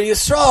Yaakov or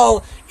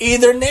Yisrael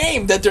either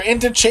name, that they're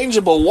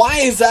interchangeable? Why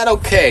is that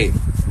okay?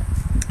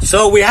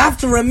 So we have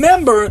to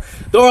remember,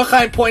 the Or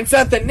HaChaim points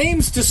out that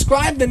names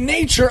describe the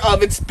nature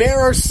of its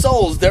bearer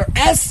souls, their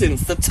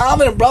essence. The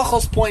Talmud in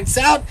Brachos points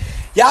out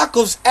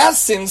Yaakov's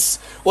essence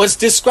was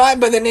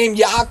described by the name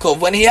Yaakov.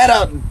 When he had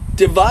a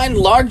divine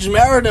large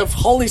merit of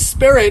Holy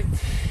Spirit,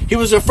 he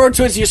was referred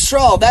to as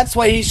Yisrael. That's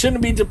why he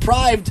shouldn't be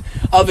deprived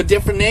of a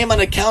different name on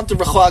account of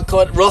Ruach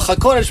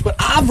HaKodesh. But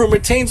Avram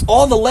retains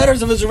all the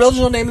letters of his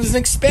original name as an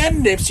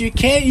expanded name. So you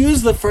can't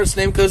use the first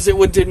name because it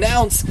would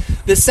denounce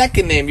the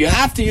second name. You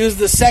have to use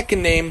the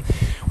second name,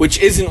 which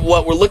isn't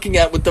what we're looking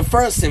at with the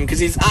first name, because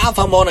he's Av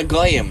Hamon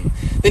Goyim.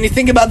 Then you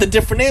think about the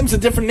different names, the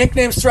different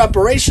nicknames throughout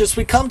Bereshis.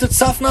 We come to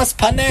Tzafnas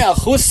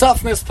Paneach. Who's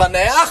Tzafnas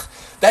Paneach?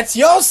 That's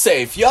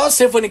Yosef.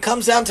 Yosef, when he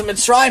comes down to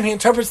Mitzrayim, he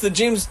interprets the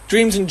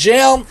dreams in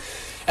jail.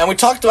 And we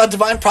talked about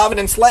divine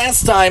providence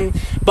last time,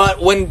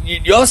 but when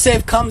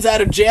Yosef comes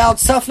out of jail,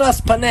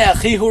 Tzafnas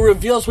Paneach, he who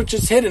reveals which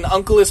is hidden.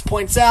 Unkelis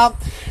points out,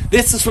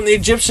 this is from the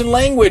Egyptian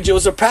language. It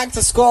was a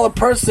practice to call a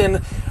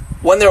person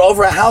when they're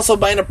over a household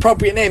by an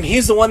appropriate name.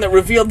 He's the one that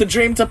revealed the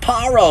dream to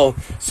Paro.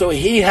 So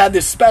he had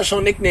this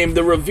special nickname,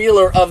 the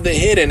revealer of the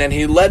hidden, and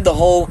he led the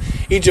whole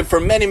Egypt for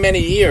many, many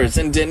years.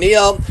 And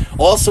Daniel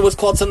also was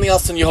called something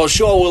else in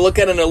Yehoshua. We'll look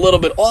at it in a little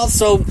bit.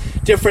 Also,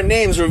 different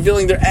names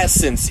revealing their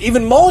essence.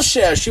 Even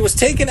Moshe, she was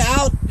taken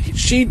out.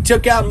 She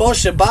took out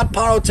Moshe. Bat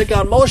Paro took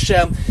out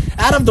Moshe.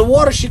 Out of the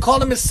water, she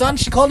called him his son.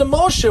 She called him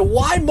Moshe.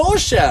 Why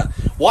Moshe?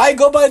 Why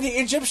go by the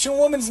Egyptian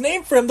woman's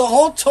name for him? The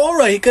whole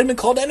Torah, he could have been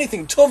called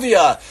anything.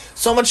 Tuvia.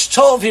 So much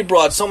Tov he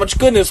brought, so much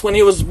goodness. When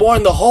he was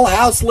born, the whole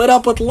house lit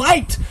up with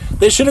light.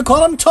 They should have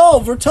called him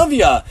Tov or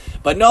Tuvia.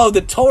 But no,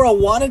 the Torah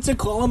wanted to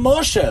call him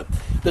Moshe.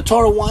 The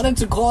Torah wanted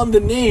to call him the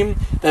name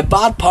that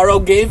Bat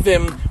Paro gave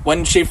him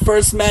when she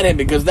first met him,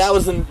 because that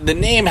was the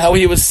name how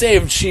he was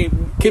saved.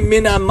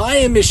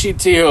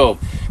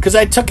 Because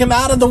I took him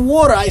out of the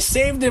water. I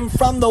saved him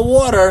from the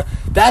water.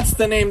 That's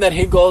the name that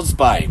he goes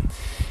by.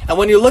 And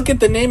when you look at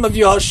the name of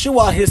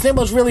Yehoshua, his name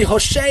was really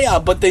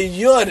Hoshea, but the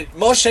Yud,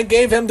 Moshe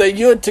gave him the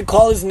Yud to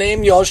call his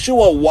name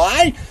Yehoshua.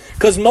 Why?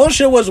 Because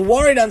Moshe was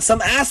worried on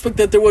some aspect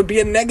that there would be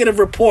a negative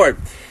report.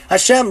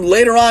 Hashem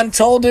later on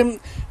told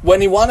him, when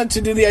he wanted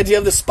to do the idea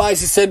of the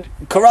spies, he said,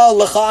 Karal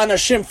lecha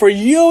anashim, for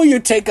you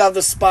take out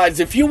the spies.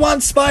 If you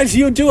want spies,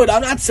 you do it.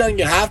 I'm not saying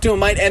you have to, it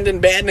might end in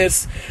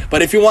badness,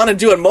 but if you want to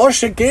do it.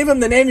 Moshe gave him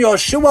the name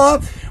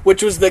Yehoshua,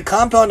 which was the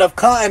compound of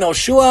Ka and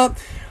Hoshua.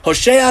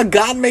 Hoshea,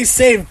 God may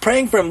save,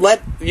 praying for him,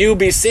 let you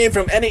be saved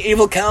from any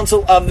evil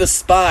counsel of the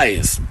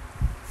spies.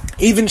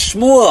 Even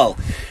Shmuel,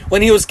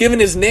 when he was given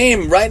his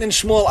name, right in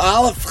Shmuel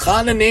Aleph,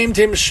 Chana named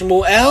him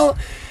Shmuel,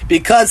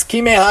 because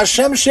Kimei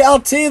Hashem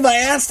She'altiv, I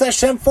asked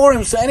Hashem for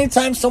him. So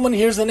anytime someone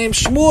hears the name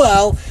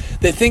Shmuel,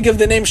 they think of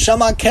the name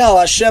Shamakel.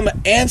 Hashem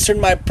answered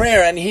my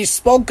prayer, and he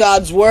spoke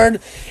God's word,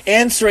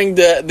 answering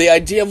the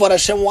idea of what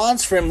Hashem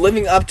wants for him,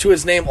 living up to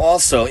his name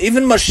also.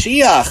 Even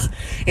Mashiach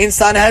in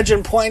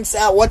Sanhedrin points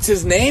out, what's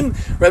his name?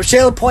 Reb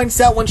Sheila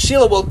points out when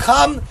Sheila will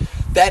come,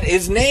 that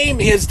his name,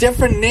 he has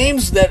different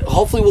names that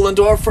hopefully will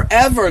endure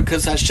forever,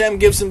 because Hashem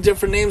gives him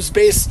different names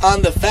based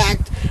on the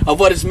fact of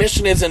what his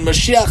mission is, and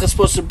Mashiach is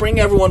supposed to bring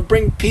everyone,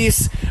 bring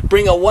peace,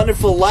 bring a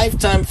wonderful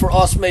lifetime for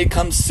us, may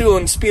come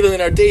soon, speedily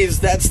in our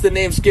days. That's the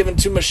names given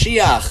to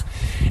Mashiach.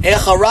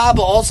 Echarabba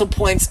also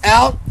points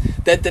out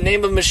that the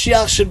name of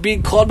Mashiach should be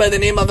called by the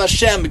name of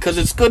Hashem, because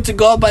it's good to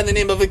go by the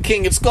name of a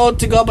king. It's good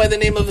to go by the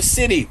name of a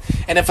city.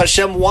 And if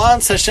Hashem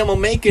wants, Hashem will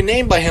make a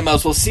name by him,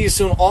 as we'll see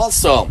soon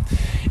also.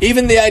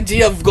 Even the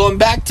idea of going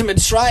back to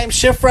Mitzrayim,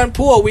 Shifra, and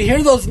Puah, we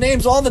hear those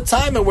names all the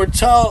time, and we're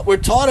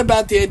taught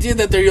about the idea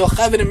that they're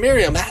Yocheved and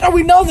Miriam. How do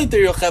we know that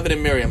they're Yocheved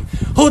and Miriam?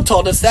 Who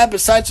told us that,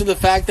 besides for the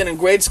fact that in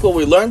grade school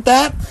we learned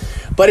that?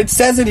 But it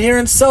says it here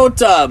in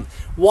Sota.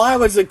 Why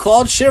was it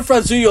called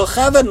Shifra Zu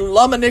Yocheved?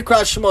 Lama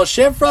Nikra Shemo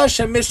Shifra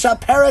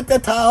Shemishaperet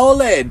et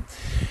HaOled.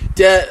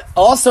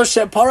 Also,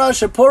 Shepara,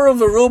 Shepuru,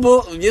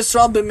 Verubu,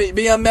 Yisrael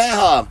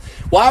Biyameha.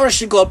 Why was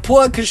she called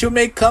Puah? Because she would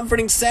make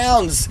comforting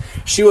sounds.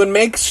 She would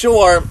make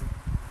sure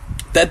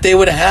that they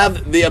would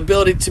have the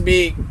ability to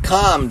be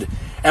calmed.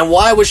 And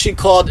why was she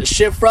called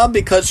Shifra?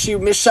 Because she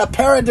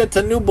mishapered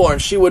the newborn.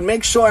 She would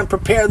make sure and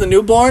prepare the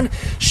newborn.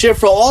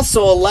 Shifra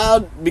also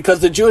allowed, because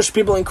the Jewish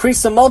people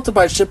increased and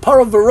multiplied,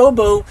 Shepara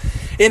Verubu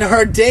in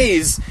her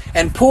days.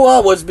 And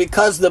Puah was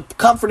because the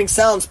comforting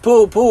sounds,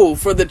 poo, poo,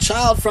 for the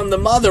child from the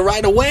mother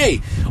right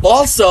away.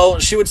 Also,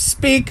 she would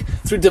speak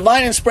through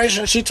divine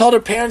inspiration. She told her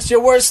parents,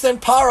 "You're worse than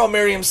Paro,"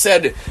 Miriam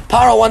said.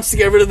 Paro wants to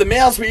get rid of the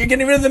males, but you're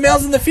getting rid of the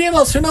males and the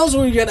females. Who knows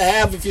what you're going to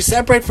have if you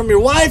separate from your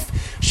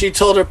wife? She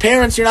told her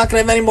parents, "You're not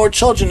going to have any more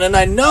children, and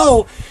I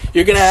know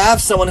you're going to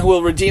have someone who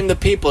will redeem the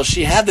people."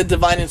 She had the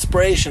divine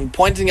inspiration,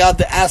 pointing out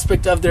the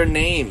aspect of their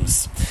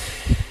names.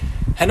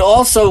 And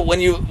also,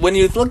 when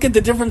you look at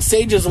the different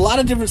sages, a lot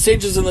of different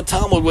sages in the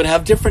Talmud would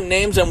have different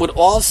names and would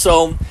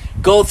also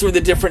go through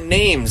the different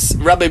names.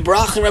 Rabbi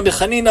Brach and Rabbi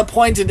Chanina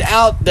pointed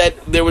out that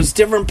there was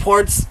different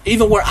parts,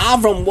 even where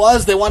Avram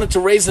was, they wanted to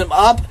raise him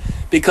up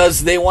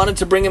because they wanted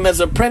to bring him as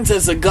a prince,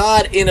 as a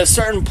god, in a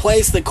certain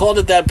place. They called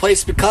it that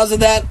place because of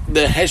that,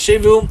 the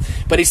Heshevu.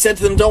 But he said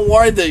to them, "Don't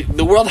worry,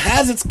 the world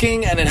has its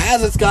king and it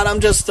has its God.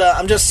 I'm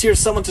just here,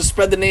 someone to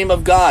spread the name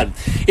of God."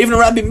 Even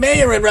Rabbi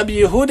Meir and Rabbi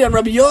Yehuda and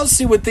Rabbi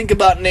Yossi would think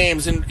about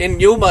names. In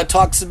Yuma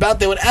talks about,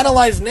 they would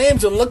analyze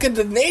names and look at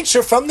the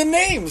nature from the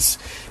names.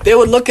 They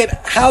would look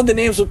at how the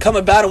names would come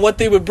about and what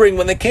they would bring.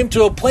 When they came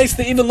to a place,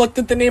 they even looked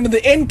at the name of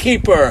the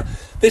innkeeper.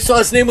 They saw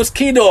his name was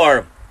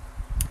Kedor.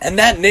 And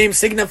that name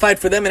signified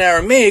for them in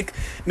Aramaic,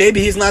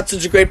 maybe he's not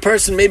such a great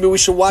person, maybe we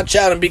should watch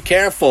out and be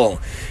careful.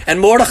 And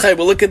Mordechai,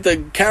 we'll look at the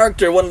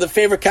character, one of the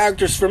favorite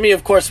characters for me,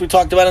 of course, we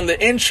talked about in the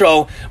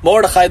intro,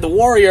 Mordechai the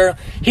warrior.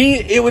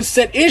 It was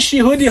said, Ish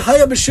Yehudi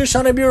Haya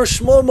B'Shushan Abir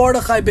Shmuel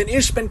Mordechai ben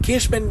Ish ben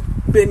Kish ben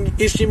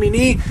Ish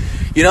Yemini.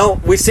 You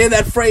know, we say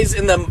that phrase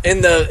in the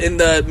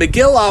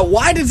Megillah.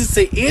 Why does it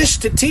say Ish?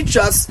 To teach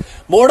us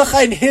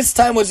Mordechai in his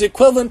time was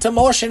equivalent to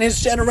Moshe in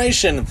his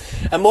generation.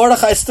 And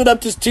Mordechai stood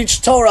up to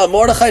teach Torah.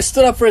 Mordechai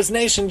stood up for his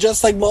nation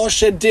just like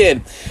Moshe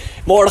did.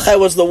 Mordechai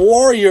was the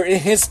warrior in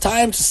his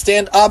time to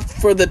stand up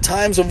for the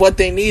times of what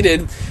they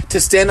needed to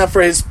stand up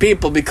for his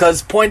people.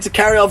 Because point to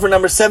carryover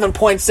number 7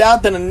 points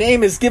out that a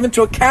name is given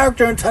to a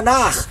character in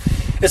Tanakh,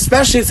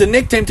 especially as a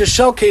nickname to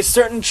showcase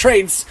certain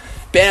traits,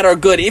 bad or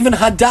good. Even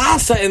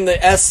Hadassah in the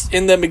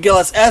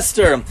Megillah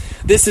Esther.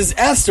 This is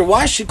Esther.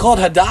 Why is she called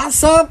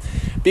Hadassah?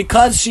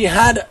 Because she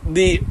had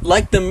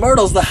like the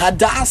myrtles, the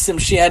Hadassim,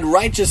 she had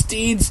righteous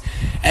deeds,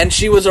 and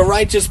she was a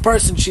righteous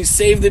person. She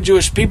saved the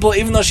Jewish people,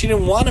 even though she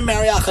didn't want to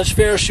marry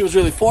Achashverosh. She was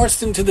really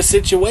forced into the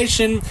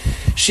situation.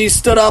 She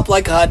stood up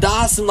like a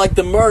Hadassim, like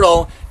the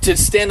myrtle, to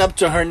stand up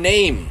to her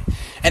name.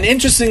 And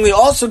interestingly,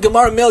 also,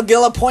 Gemara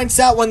Megillah points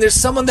out when there's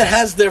someone that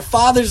has their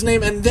father's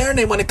name and their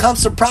name, when it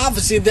comes to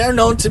prophecy, they're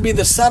known to be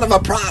the son of a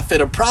prophet,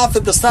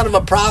 the son of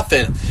a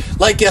prophet.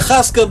 Like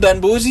Yecheskel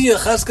ben Buzi,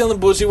 Yecheskel and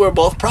Buzi were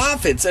both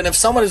prophets. And if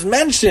someone is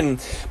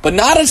mentioned, but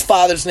not his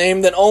father's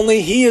name, then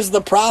only he is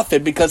the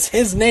prophet, because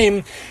his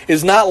name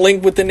is not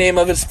linked with the name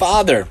of his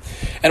father.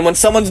 And when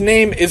someone's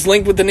name is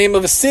linked with the name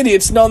of a city,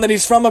 it's known that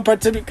he's from a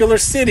particular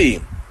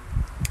city.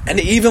 And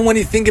even when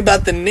you think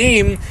about the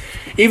name,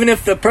 even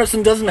if the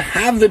person doesn't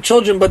have the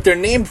children, but they're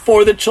named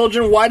for the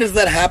children, why does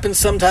that happen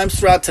sometimes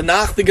throughout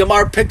Tanakh? The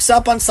Gemara picks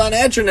up on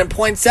Sanhedrin and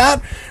points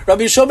out,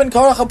 Rabbi Yeshua ben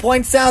Koracha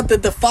points out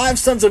that the 5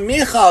 sons of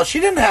Michal, she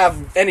didn't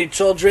have any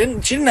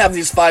children. She didn't have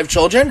these 5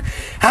 children.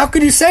 How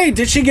could you say,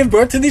 did she give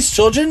birth to these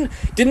children?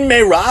 Didn't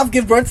Meirav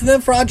give birth to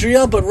them for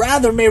Adriel? But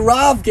rather,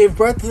 Meirav gave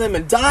birth to them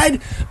and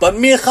died, but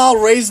Michal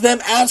raised them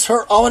as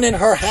her own in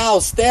her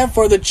house.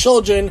 Therefore, the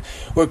children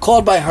were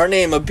called by her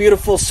name, a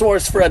beautiful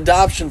source for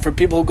adoption, for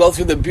people who go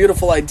through the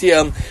beautiful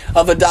idea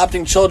of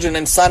adopting children.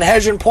 And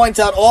Sanhedrin points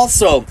out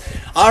also,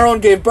 Aaron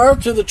gave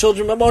birth to the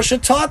children, but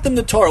Moshe taught them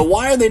the Torah.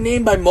 Why are they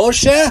named by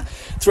Moshe?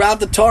 Throughout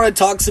the Torah it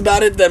talks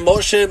about it, that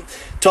Moshe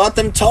taught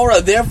them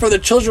Torah. Therefore the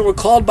children were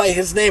called by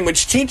his name,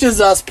 which teaches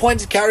us,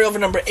 point to carryover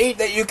number 8,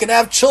 that you can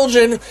have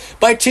children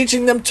by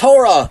teaching them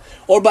Torah,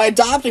 or by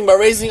adopting, by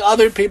raising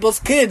other people's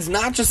kids.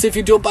 Not just if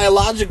you do it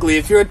biologically.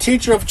 If you're a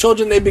teacher of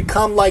children, they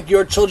become like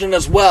your children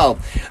as well.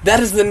 That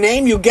is the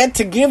name you get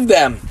to give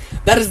them.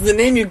 That is the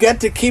name you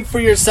get to keep for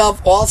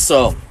yourself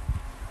also.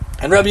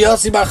 And Rabbi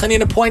Yossi Bar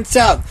Chanina points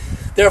out,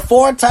 there are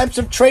 4 types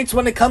of traits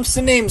when it comes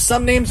to names.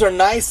 Some names are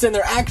nice and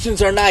their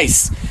actions are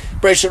nice.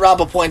 Bereshet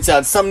Rabbah points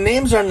out, some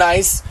names are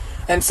nice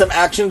and some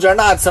actions are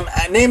not. Some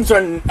names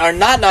are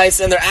not nice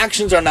and their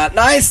actions are not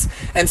nice,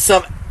 and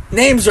some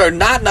names are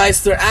not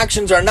nice, their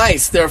actions are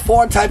nice. There are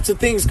 4 types of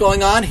things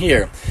going on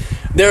here.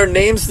 There are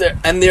names there,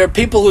 and there are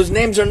people whose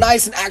names are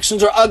nice and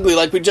actions are ugly,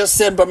 like we just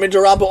said. Bar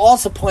Midrash Rabbah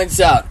also points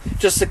out,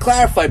 just to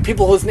clarify,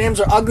 people whose names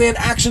are ugly and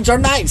actions are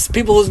nice.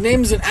 People whose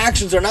names and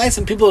actions are nice,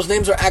 and people whose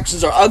names or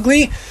actions are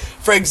ugly.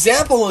 For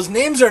example, whose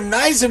names are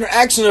nice and their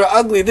actions are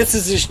ugly. This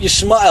is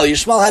Yishmael.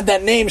 Yishmael had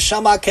that name,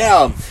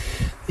 Shamakel.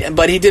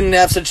 But he didn't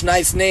have such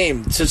nice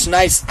name, such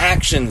nice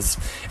actions.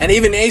 And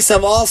even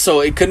Esav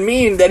also, it could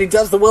mean that he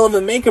does the will of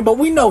the Maker, but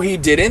we know he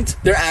didn't.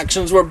 Their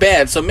actions were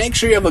bad. So make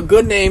sure you have a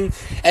good name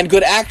and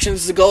good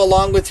actions to go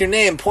along with your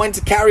name. Point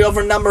to carry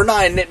over number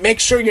 9. Make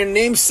sure your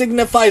name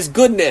signifies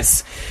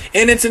goodness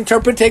in its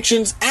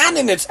interpretations and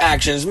in its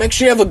actions. Make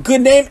sure you have a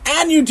good name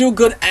and you do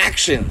good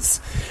actions.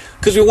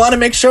 Because we want to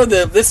make sure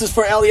that this is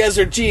for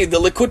Eliezer G. The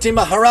Likutei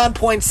Maharan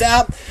points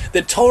out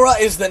that Torah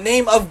is the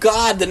name of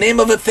God. The name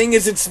of a thing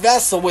is its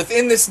vessel.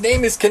 Within this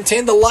name is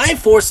contained the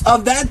life force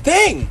of that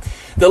thing.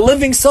 The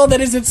living soul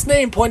that is its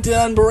name, pointed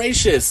out in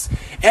Bereshis.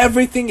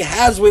 Everything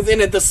has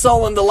within it the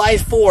soul and the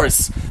life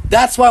force.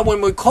 That's why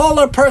when we call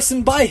a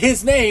person by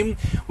his name,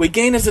 we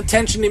gain his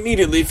attention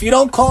immediately. If you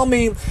don't call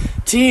me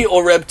T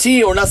or Reb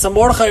T or Nasa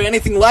Mordechai or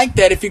anything like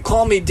that, if you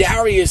call me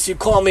Darius, you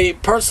call me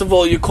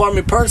Percival, you call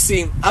me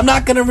Percy, I'm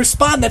not going to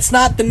respond. That's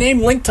not the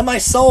name linked to my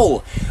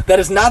soul. That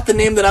is not the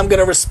name that I'm going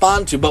to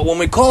respond to. But when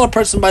we call a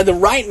person by the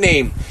right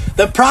name,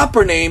 the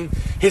proper name,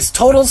 his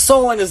total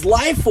soul and his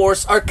life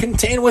force are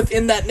contained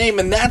within that name,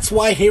 and that's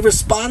why he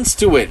responds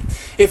to it.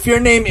 If your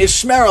name is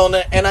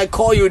Shmerel and I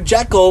call you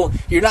Jekyll,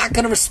 you're not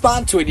going to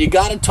respond to it. You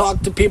got to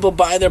talk to people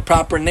by their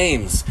proper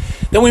names.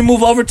 Then we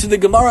move over to the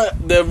Gemara,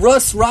 the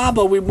Rus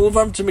Rabbah. We move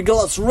over to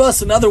Megillas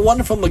Rus, another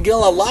wonderful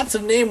Megillah. Lots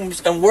of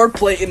names and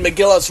wordplay in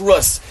Megillas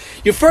Rus.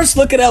 You first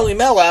look at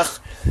Elimelech.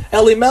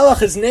 Elimelech,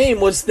 his name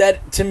was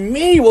that to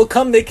me will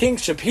come the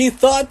kingship. He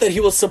thought that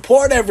he will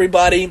support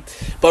everybody,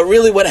 but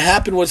really what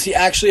happened was he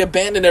actually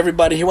abandoned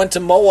everybody. He went to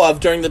Moab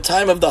during the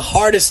time of the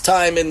hardest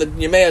time in the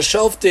Yemei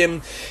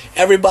HaShoftim.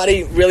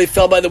 Everybody really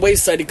fell by the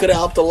wayside. He could have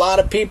helped a lot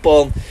of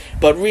people,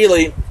 but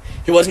really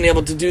he wasn't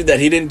able to do that.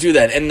 He didn't do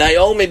that. And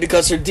Naomi,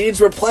 because her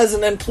deeds were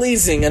pleasant and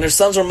pleasing, and her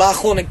sons were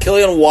Machlon and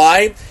Kilion.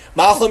 Why?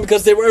 Machlon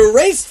because they were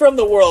erased from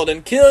the world,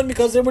 and Kilion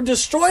because they were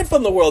destroyed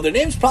from the world. Their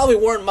names probably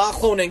weren't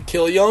Machlon and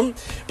Kilion,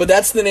 but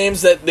that's the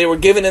names that they were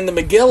given in the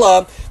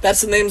Megillah.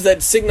 That's the names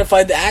that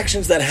signified the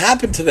actions that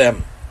happened to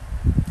them.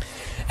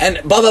 And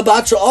Baba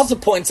Batra also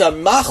points out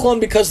Machlon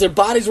because their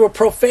bodies were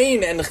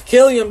profane, and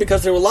Kilion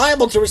because they were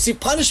liable to receive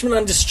punishment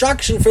and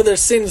destruction for their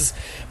sins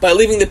by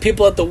leaving the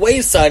people at the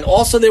wayside.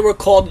 Also they were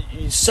called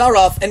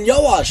Saraf and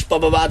Yoash,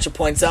 Baba Batra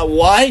points out.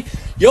 Why?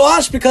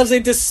 Yoash because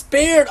they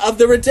despaired of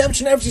the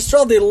redemption of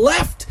Israel. They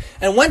left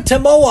and went to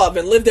Moab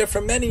and lived there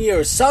for many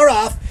years.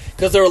 Saraf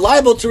because they were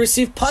liable to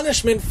receive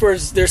punishment for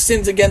their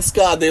sins against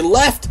God. They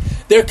left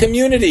their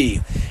community.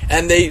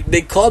 And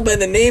they called by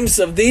the names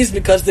of these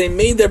because they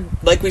made their,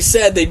 like we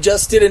said, they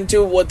just didn't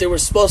do what they were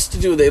supposed to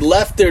do. They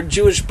left their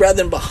Jewish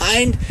brethren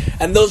behind,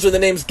 and those were the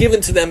names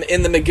given to them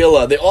in the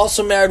Megillah. They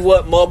also married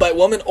what? Moabite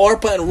woman,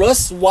 Orpah and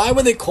Rus. Why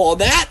were they called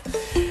that?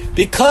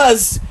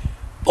 Because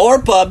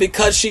Orpah,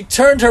 because she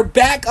turned her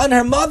back on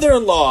her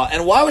mother-in-law.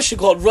 And why was she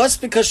called Rus?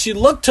 Because she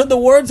looked to the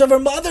words of her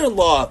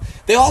mother-in-law.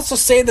 They also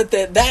say that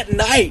that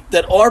night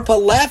that Orpah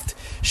left,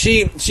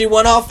 she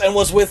went off and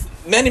was with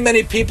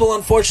many people,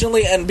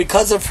 unfortunately, and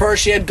because of her,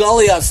 she had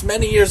Goliath.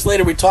 Many years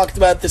later, we talked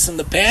about this in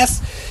the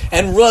past,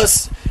 and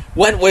Rus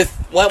went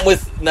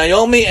with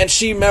Naomi, and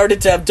she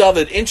merited to have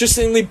David.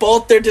 Interestingly,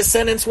 both their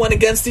descendants went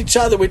against each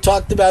other. We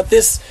talked about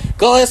this.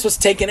 Goliath was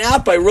taken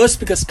out by Rus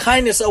because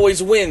kindness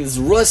always wins.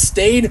 Rus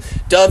stayed,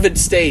 David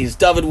stays.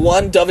 David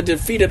won. David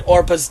defeated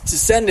Orpah's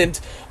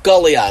descendant,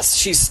 Goliath.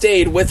 She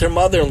stayed with her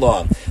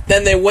mother-in-law.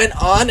 Then they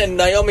went on, and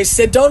Naomi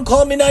said, "Don't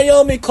call me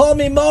Naomi, call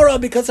me Mara,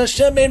 because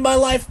Hashem made my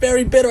life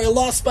very bitter. I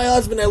lost my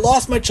husband, I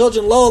lost my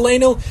children. Lo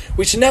Aleinu,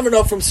 we should never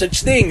know from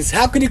such things.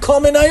 How could you call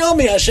me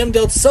Naomi? Hashem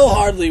dealt so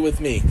hardly with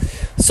me.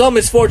 So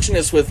misfortune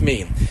is with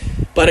me."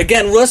 But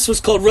again, Rus was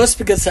called Rus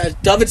because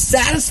David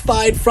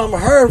satisfied from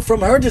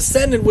her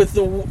descendant with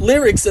the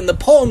lyrics and the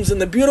poems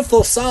and the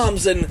beautiful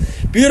psalms and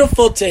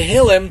beautiful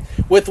Tehillim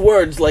with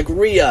words like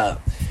Riyah.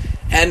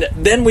 And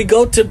then we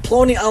go to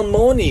Ploni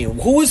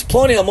Almoni. Who is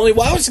Ploni Almoni?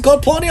 Why was it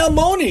called Ploni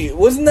Almoni?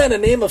 Wasn't that a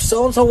name of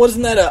so-and-so?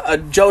 Wasn't that a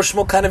Joe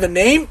Schmo kind of a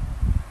name?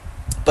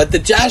 But the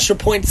Jasher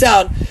points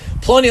out,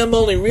 Ploni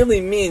Almoni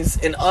really means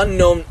an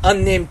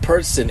unnamed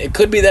person. It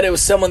could be that it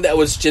was someone that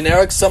was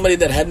generic, somebody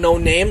that had no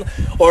name,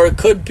 or it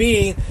could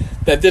be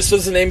that this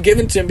was a name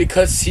given to him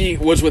because he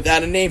was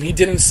without a name. He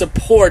didn't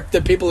support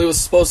the people he was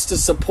supposed to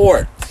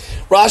support.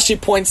 Rashi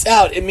points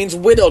out it means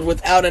widowed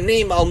without a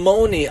name,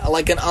 Almoni,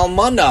 like an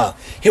almana.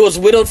 He was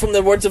widowed from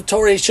the words of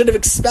Torah. He should have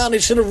expounded.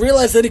 He should have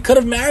realized that he could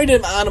have married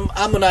an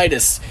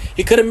Ammonitis.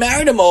 He could have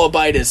married a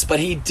Moabitis,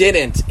 but he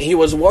didn't. He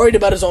was worried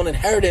about his own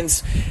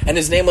inheritance, and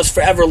his name was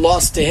forever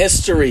lost to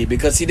history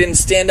because he didn't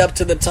stand up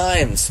to the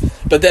times.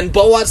 But then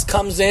Boaz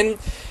comes in,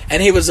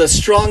 and he was a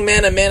strong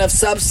man, a man of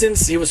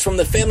substance. He was from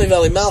the family of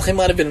Elimelech. He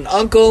might have been an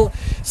uncle.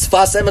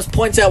 Sfas Emes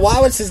points out, why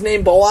was his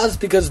name Boaz?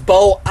 Because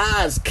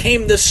Boaz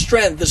came the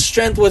strength. The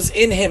strength was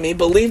in him. He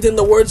believed in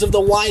the words of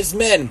the wise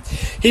men.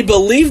 He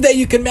believed that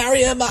you can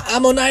marry an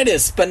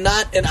Ammonitess, but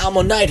not an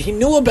Ammonite. He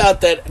knew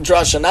about that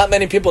drasha. Not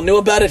many people knew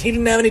about it. He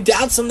didn't have any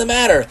doubts on the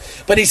matter.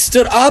 But he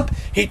stood up,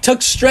 he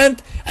took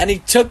strength, and he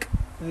took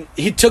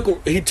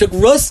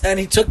Rus, and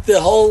he took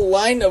the whole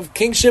line of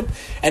kingship,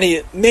 and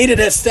he made it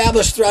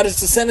established throughout his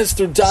descendants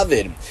through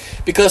David.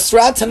 Because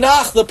throughout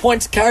Tanakh, the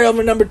points carry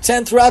over number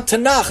 10, throughout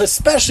Tanakh,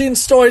 especially in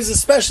stories,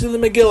 especially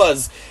in the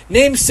Megillas,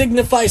 names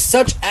signify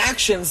such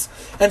actions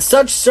and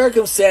such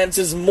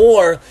circumstances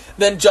more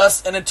than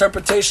just an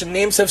interpretation.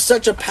 Names have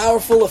such a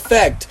powerful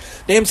effect.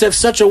 Names have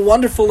such a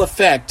wonderful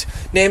effect.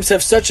 Names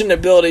have such an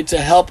ability to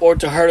help or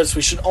to hurt us.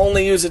 We should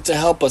only use it to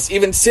help us.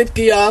 Even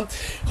Sidkiah,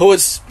 who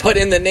was put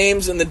in the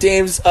names and the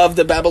names of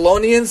the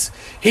Babylonians,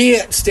 he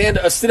stood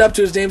up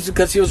to his names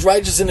because he was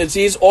righteous in his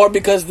deeds, or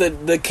because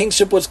the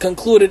kingship was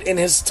concluded in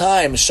his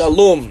time.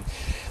 Shalom.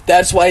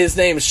 That's why his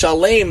name,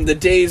 Shalem, the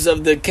days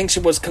of the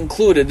kingship was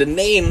concluded. The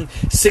name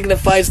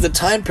signifies the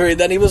time period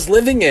that he was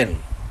living in.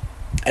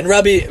 And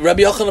Rabbi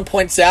Yochanan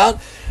points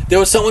out, there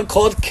was someone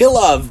called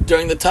Kilav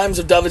during the times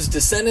of David's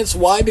descendants.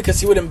 Why? Because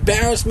he would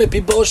embarrass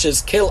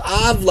Mephibosheth.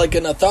 Kilav, like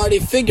an authority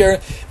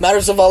figure,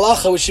 matters of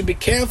halacha. We should be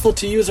careful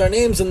to use our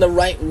names in the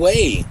right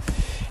way.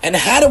 And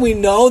how do we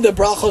know? The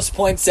Brachos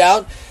points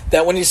out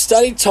that when you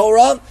study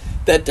Torah,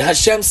 that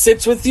Hashem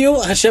sits with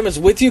you, Hashem is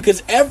with you,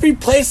 because every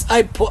place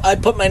I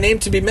put my name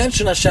to be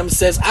mentioned, Hashem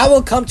says, I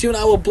will come to you and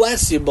I will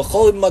bless you.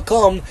 B'chol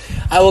makom,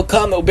 I will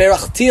come,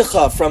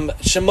 uberachticha, from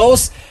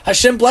Shemos,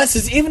 Hashem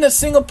blesses even a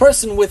single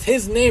person with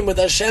his name, with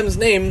Hashem's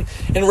name,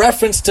 in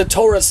reference to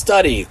Torah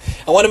study.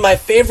 And one of my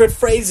favorite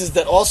phrases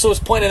that also is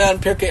pointed out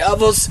in Pirkei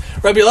Avos,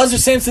 Rabbi Elazar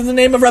says in the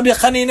name of Rabbi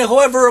Chanina,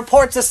 whoever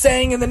reports a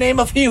saying in the name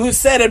of he who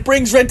said it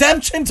brings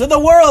redemption to the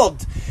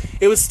world.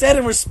 It was said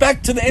in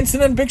respect to the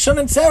incident in Bigshon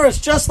and Seres,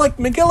 just like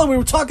Megillah. We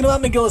were talking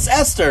about Megillah's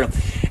Esther.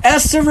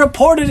 Esther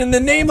reported in the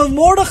name of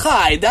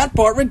Mordechai. That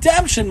brought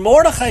redemption.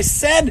 Mordechai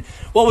said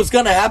what was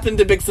going to happen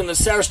to Bigshon and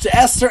Seres to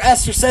Esther.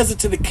 Esther says it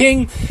to the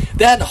king.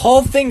 That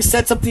whole thing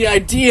sets up the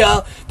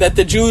idea that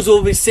the Jews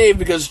will be saved,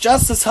 because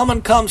just as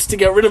Haman comes to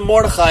get rid of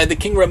Mordechai, the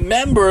king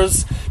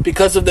remembers,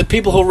 because of the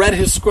people who read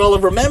his scroll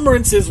of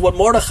remembrances, what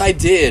Mordechai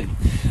did.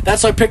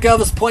 That's why Pirkei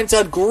Avos points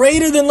out,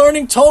 greater than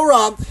learning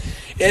Torah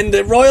and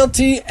the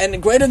royalty,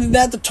 and greater than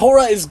that, the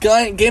Torah is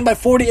gained by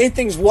 48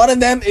 things. One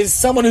of them is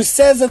someone who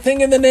says a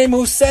thing in the name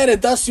who said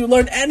it. Thus you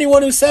learn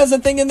anyone who says a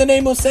thing in the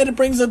name who said it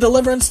brings a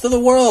deliverance to the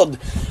world.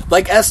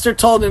 Like Esther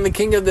told in the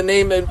king of the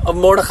name of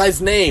Mordechai's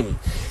name.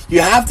 You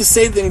have to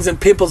say things in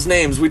people's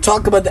names. We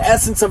talk about the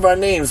essence of our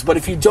names, but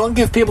if you don't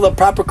give people the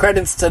proper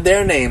credits to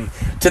their name,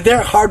 to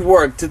their hard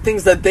work, to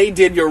things that they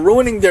did, you're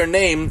ruining their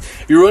name,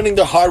 you're ruining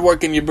their hard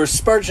work, and you're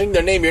besmirching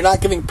their name. You're not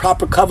giving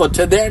proper kavod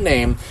to their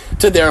name,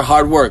 to their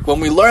hard work.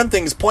 When we learn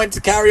things, point to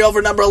carry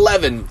over number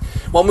 11.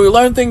 When we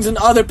learn things in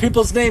other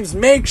people's names,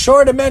 make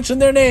sure to mention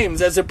their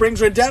names, as it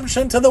brings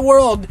redemption to the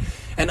world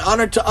and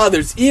honor to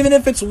others. Even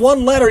if it's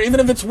one letter, even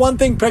if it's one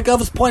thing. Pirkei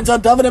Avos points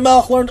out, David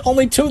HaMelech learned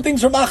only 2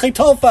 things from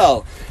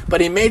Achitofel,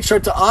 but he made sure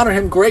to honor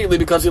him greatly,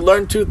 because he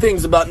learned 2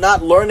 things about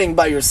not learning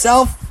by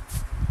yourself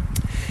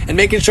and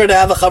making sure to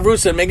have a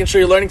chavrusa, and making sure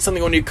you're learning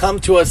something when you come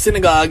to a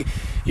synagogue.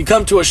 You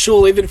come to a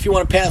shul, even if you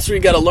want to pass through,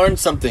 you got to learn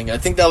something. I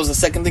think that was the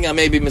second thing. I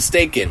may be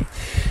mistaken.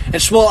 And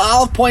Shmuel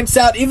Aleph points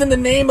out, even the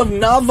name of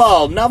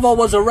Naval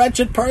was a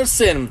wretched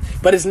person,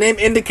 but his name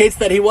indicates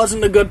that he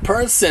wasn't a good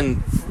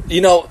person.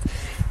 You know,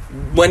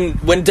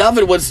 when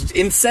David was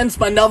incensed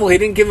by Naval, he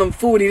didn't give him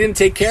food, he didn't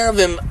take care of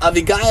him.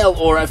 Abigail,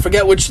 or I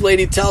forget which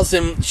lady, tells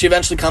him, she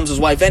eventually becomes his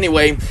wife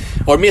anyway,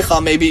 or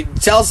Michal maybe,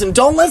 tells him,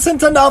 don't listen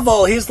to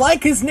Naval, he's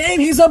like his name,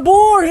 he's a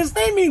boar, his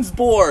name means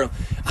boar.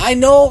 I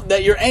know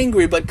that you're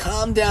angry, but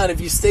calm down.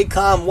 If you stay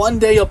calm, one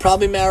day he'll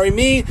probably marry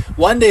me,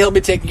 one day he'll be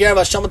taken care of,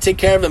 Hashem will take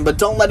care of him, but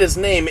don't let his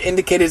name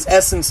indicate his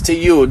essence to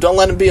you. Don't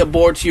let him be a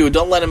bore to you.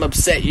 Don't let him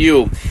upset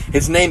you.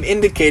 His name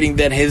indicating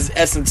that his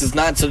essence is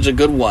not such a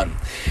good one.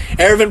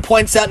 Erevin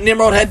points out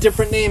Nimrod had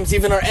different names.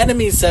 Even our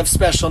enemies have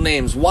special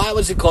names. Why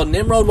was he called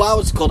Nimrod? Why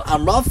was he called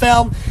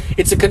Amraphel?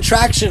 It's a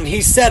contraction.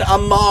 He said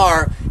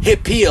Amar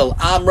Hipil,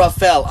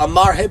 Amraphel,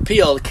 Amar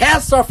Hipil.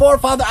 Cast our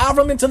forefather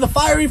Avram into the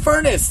fiery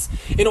furnace.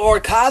 In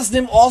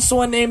Or-Kasdim,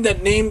 also a name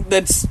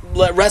that's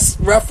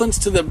reference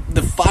to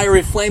the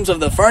fiery flames of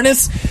the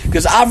furnace,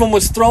 because Avram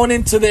was thrown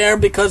into there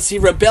because he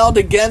rebelled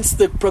against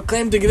the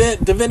proclaimed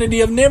divinity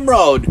of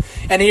Nimrod,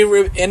 and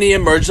he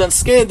emerged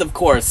unscathed, of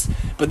course.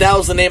 But that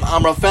was the name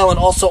Amraphel, and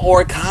also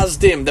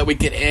Or-Kasdim that we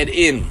could add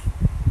in.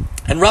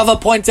 And Rava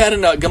points out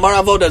in Gemara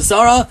Avodah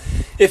Zarah,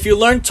 if you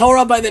learn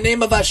Torah by the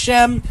name of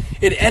Hashem,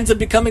 it ends up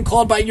becoming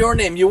called by your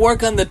name. You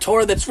work on the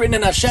Torah that's written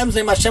in Hashem's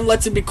name, Hashem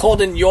lets it be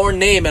called in your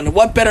name. And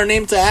what better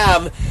name to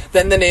have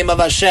than the name of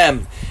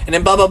Hashem? And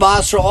in Baba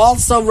Basra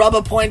also,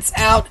 Rabbah points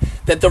out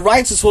that the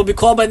righteous will be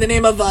called by the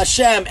name of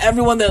Hashem.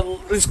 Everyone that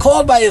is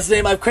called by his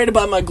name, I've created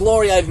by my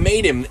glory, I've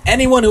made him.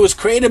 Anyone who is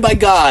created by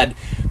God,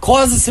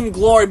 causes him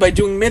glory by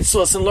doing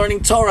mitzvahs and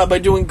learning Torah, by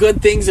doing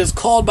good things, is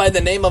called by the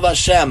name of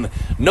Hashem.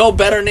 No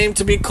better name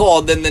to be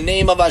called than the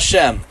name of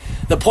Hashem.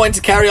 The point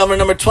to carry over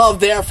number 12,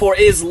 therefore,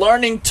 is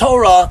learning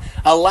Torah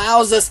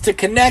allows us to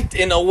connect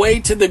in a way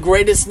to the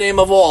greatest name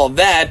of all,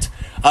 that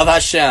of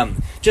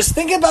Hashem. Just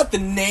think about the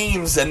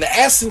names and the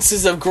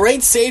essences of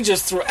great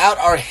sages throughout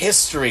our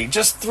history.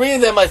 Just 3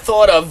 of them I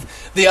thought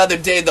of the other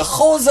day. The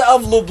Choza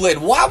of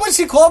Lublin. Why was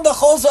he called the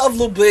Choza of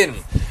Lublin?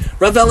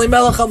 Rav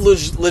Elimelech of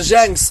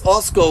Lezhensk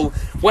also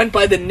went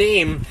by the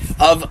name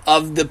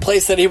of the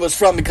place that he was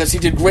from because he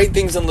did great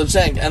things in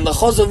Lezhensk. And the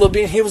Choza of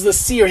Lublin, he was the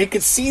seer. He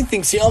could see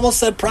things. He almost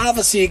said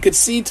prophecy. He could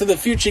see to the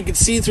future. He could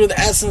see through the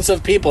essence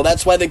of people.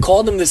 That's why they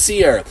called him the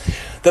seer.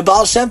 The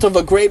Baal Shem Tov,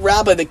 a great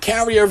rabbi, the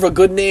carrier of a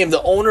good name,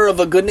 the owner of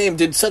a good name,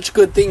 did such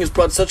good things,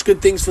 brought such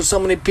good things for so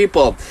many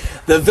people.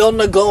 The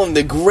Vilna Gaon,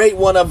 the great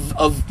one of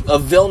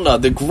Vilna,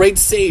 the great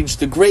sage,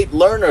 the great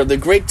learner, the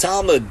great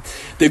Talmud,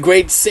 the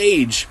great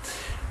sage.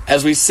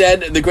 As we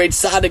said, the great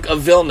tzaddik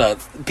of Vilna.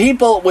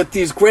 People with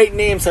these great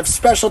names have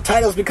special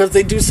titles because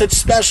they do such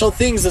special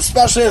things,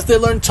 especially as they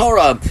learn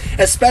Torah,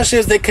 especially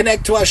as they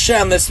connect to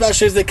Hashem,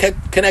 especially as they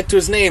connect to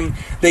His name.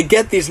 They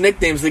get these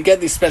nicknames, they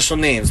get these special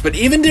names. But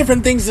even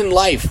different things in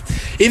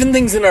life, even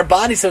things in our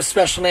bodies have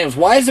special names.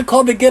 Why is it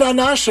called the Gid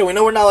Anasha? We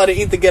know we're not allowed to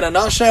eat the Gid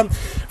Anasha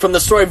from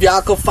the story of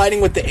Yaakov fighting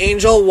with the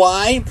angel.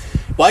 Why?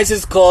 Why is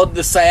this called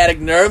the sciatic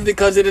nerve?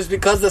 Because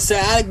the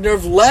sciatic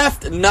nerve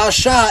left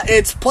Nasha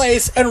its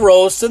place and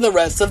rose to the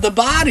rest of the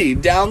body,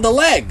 down the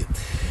leg.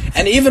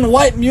 And even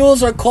white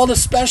mules are called a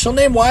special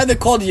name. Why are they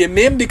called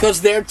Yemim?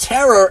 Because their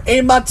terror,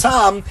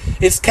 Ematam,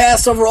 is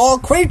cast over all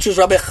creatures.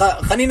 Rabbi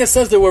Hanina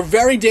says they were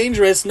very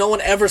dangerous. No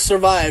one ever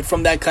survived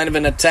from that kind of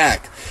an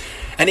attack.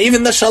 And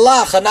even the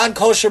shalach, a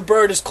non-kosher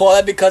bird, is called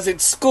that because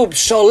it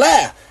scoops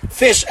sholeh,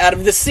 fish out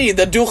of the sea.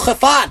 The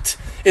duchafat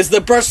is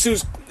the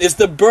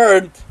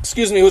bird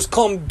whose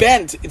comb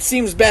bent. It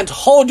seems bent.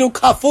 Hodu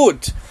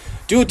kafut,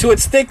 due to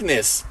its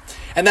thickness.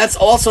 And that's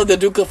also the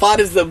duchafat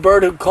is the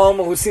bird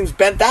who seems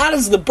bent. That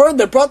is the bird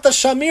that brought the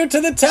shamir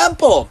to the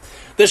temple.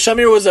 The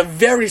shamir was a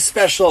very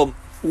special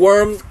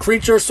worm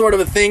creature, sort of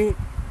a thing.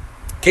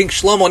 King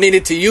Shlomo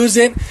needed to use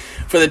it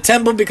for the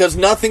temple because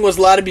nothing was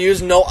allowed to be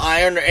used, no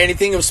iron or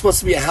anything. It was supposed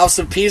to be a house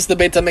of peace, the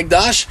Beit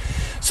HaMikdash.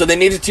 So they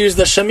needed to use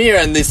the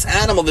shamir, and this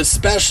animal, this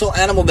special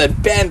animal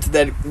that bent,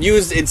 that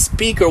used its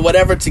beak or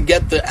whatever to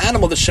get the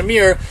animal, the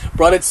shamir,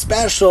 brought it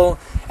special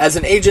as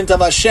an agent of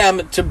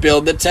Hashem to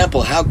build the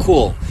temple. How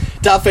cool.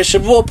 Dafei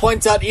Shavua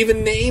points out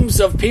even names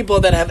of people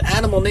that have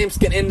animal names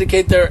can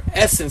indicate their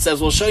essence,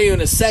 as we'll show you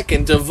in a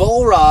second.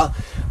 Devorah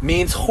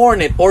means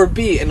hornet or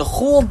bee, and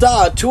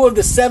Huldah, 2 of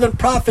the 7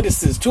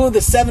 prophetesses, 2 of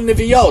the 7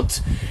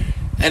 Neviot,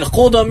 and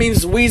Huldah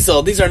means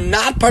weasel. These are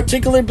not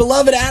particularly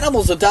beloved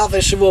animals, the Dafei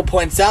Shavua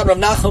points out. Rav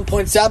Nachman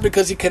points out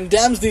because he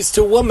condemns these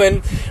 2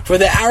 women for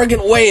the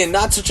arrogant way and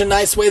not such a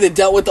nice way they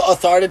dealt with the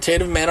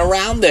authoritative men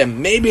around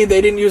them. Maybe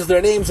they didn't use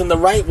their names in the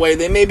right way.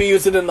 They maybe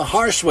used it in the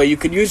harsh way. You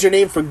could use your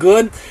name for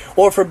good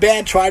or for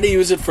bad. Try to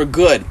use it for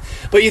good.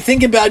 But you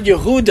think about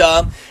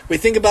Yehuda, we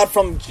think about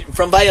from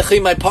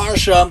Vayechi, my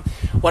parsha,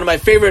 one of my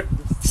favorite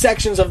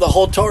sections of the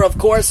whole Torah, of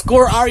course.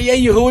 Gur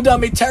Aryeh Yehuda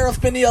miteraf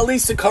b'ni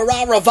Alisa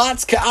kara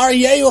ravatz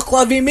ke'aryeh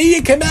uchlavi mi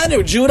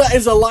yikemenu. Judah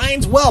is a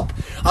lion's whelp.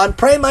 On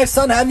pray, my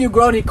son, have you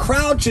grown? He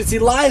crouches, he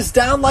lies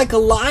down like a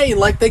lion,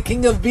 like the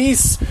king of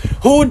beasts.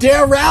 Who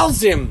dare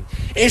rouse him?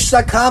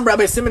 Ishtakam,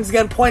 Rabbi Simmons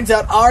again points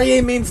out,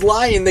 Aryeh means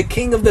lion, the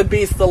king of the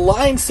beasts. The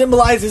lion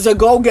symbolizes a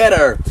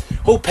go-getter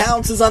who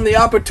pounces on the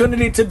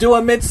opportunity to do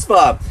a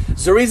mitzvah.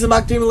 Zeriza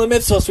makdim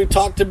lemitzvos, we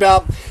talked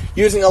about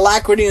using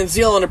alacrity and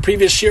zeal in a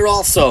previous year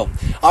also.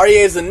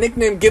 Aryeh is a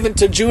nickname given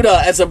to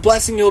Judah. As a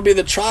blessing, you will be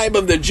the tribe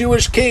of the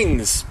Jewish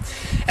kings.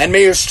 And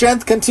may your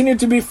strength continue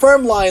to be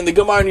firm, lion. The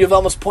Gemara in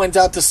Yevamos points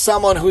out to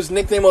someone whose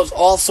nickname was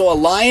also a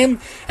lion.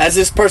 As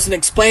this person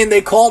explained,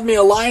 they called me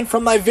a lion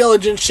from my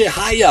village in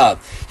Shehaya.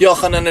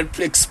 Yochanan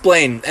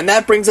explained. And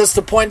that brings us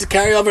to point to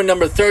carry over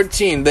number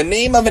 13. The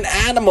name of an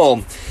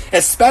animal,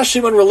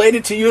 especially when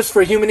related to use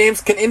for human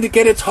names, can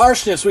indicate its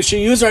harshness. We should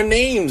use our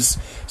names.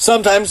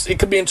 Sometimes it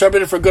could be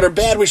interpreted for good or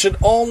bad. We should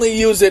only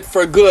use it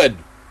for good.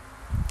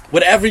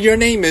 Whatever your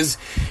name is,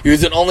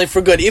 use it only for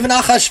good. Even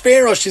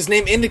Achashverosh, his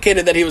name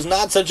indicated that he was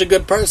not such a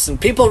good person.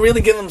 People really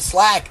give him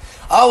slack.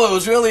 Oh, it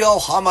was really all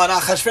Haman.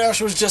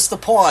 Achashverosh was just a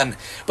pawn.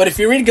 But if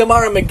you read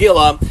Gemara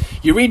Megillah,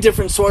 you read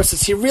different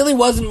sources, he really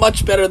wasn't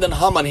much better than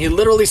Haman. He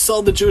literally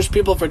sold the Jewish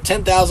people for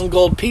 10,000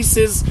 gold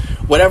pieces.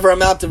 Whatever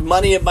amount of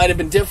money, it might have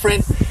been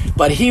different.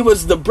 But he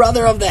was the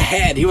brother of the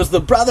head. He was the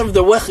brother of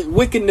the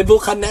wicked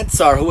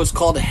Nebuchadnezzar, who was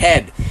called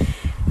Head.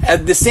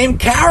 The same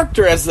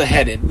character as the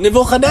head.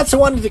 Nebuchadnezzar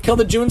wanted to kill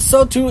the Jews,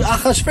 so too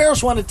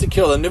Achashverosh wanted to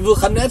kill them.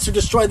 Nebuchadnezzar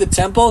destroyed the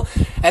temple,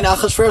 and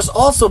Achashverosh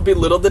also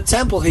belittled the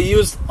temple. He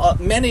used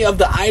many of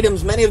the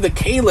items, many of the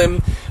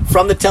kalim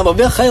from the temple,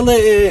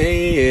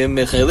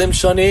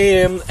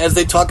 as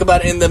they talk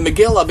about in the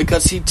Megillah,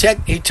 because he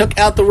took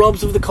out the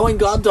robes of the Kohen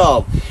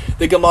Gadol.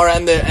 The Gemara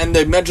and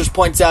the Medrash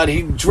points out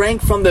he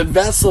drank from the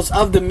vessels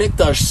of the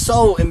Mikdash.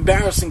 So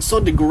embarrassing, so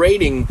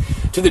degrading,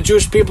 to the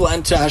Jewish people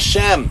and to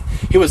Hashem.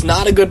 He was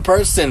not a good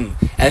person,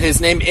 and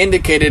his name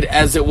indicated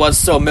as it was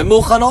so.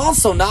 Memuchan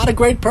also, not a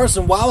great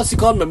person. Why was he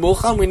called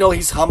Memuchan? We know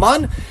he's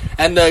Haman,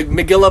 and the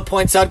Megillah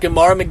points out,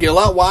 Gemara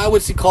Megillah, why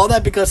was he called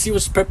that? Because he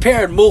was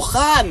prepared,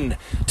 Muchan,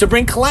 to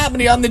bring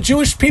calamity on the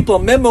Jewish people.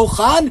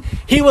 Memuchan,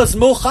 he was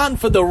Muchan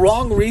for the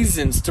wrong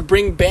reasons, to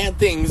bring bad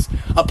things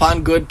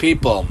upon good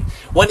people.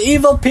 When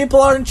evil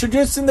people are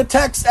introduced in the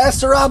text,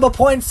 Esther Rabbah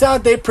points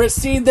out they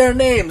precede their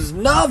names.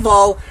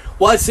 Naval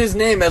was his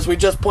name, as we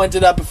just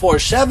pointed out before.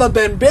 Sheva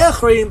ben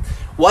Bechri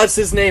was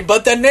his name,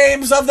 but the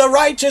names of the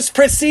righteous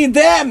precede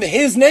them.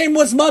 His name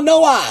was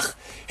Manoach.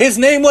 His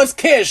name was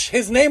Kish.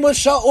 His name was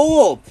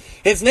Shaul.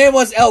 His name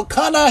was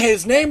Elkanah.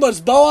 His name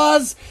was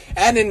Boaz.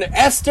 And in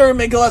Esther,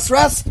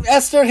 Megillah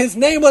Esther, his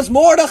name was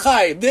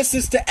Mordechai. This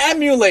is to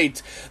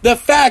emulate the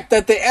fact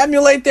that they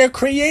emulate their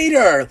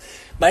creator.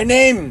 My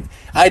name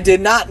I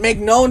did not make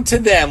known to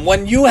them.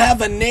 When you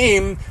have a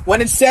name,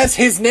 when it says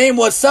his name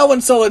was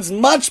so-and-so, it's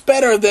much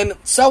better than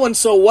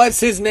so-and-so was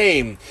his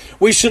name.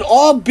 We should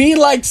all be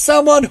like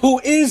someone who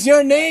is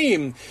your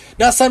name.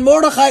 Nasan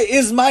Mordechai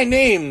is my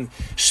name.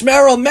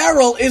 Shmerel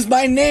Merel is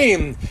my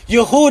name.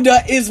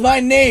 Yehuda is my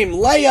name.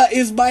 Leah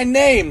is my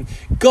name.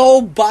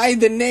 Go by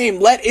the name.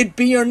 Let it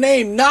be your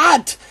name,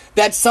 not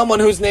that someone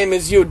whose name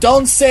is you.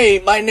 Don't say,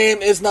 my name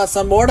is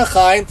Nasan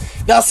Mordechai.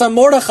 Nasan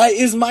Mordechai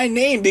is my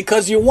name,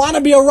 because you want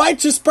to be a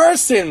righteous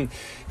person.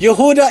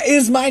 Yehuda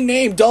is my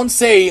name. Don't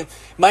say,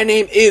 my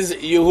name is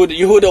Yehuda.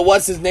 Yehuda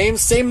was his name.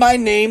 Say, my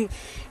name,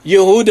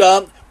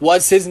 Yehuda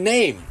was his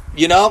name.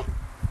 You know?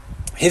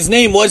 His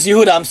name was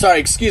Yehuda. I'm sorry,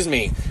 excuse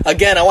me.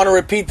 Again, I want to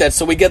repeat that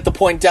so we get the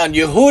point down.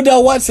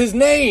 Yehuda was his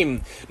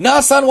name.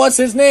 Nasan was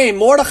his name.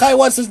 Mordechai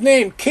was his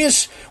name.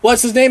 Kish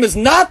was his name. Is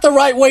not the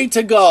right way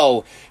to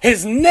go.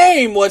 His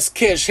name was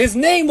Kish. His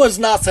name was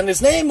Nasan.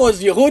 His name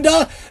was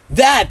Yehuda.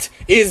 That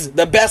is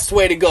the best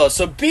way to go.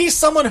 So be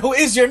someone who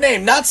is your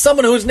name, not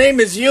someone whose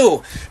name is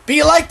you.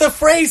 Be like the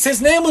phrase,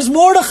 his name was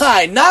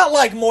Mordechai, not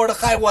like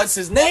Mordechai was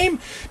his name.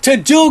 To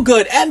do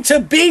good and to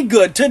be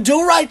good, to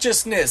do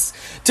righteousness,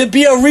 to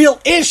be a real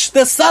Ish,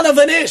 the son of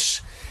an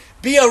Ish.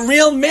 Be a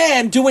real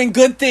man doing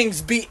good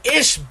things. Be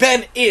Ish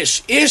ben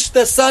Ish. Ish,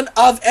 the son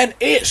of an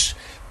Ish.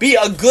 Be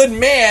a good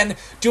man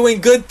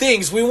doing good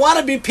things. We want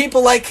to be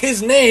people like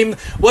his name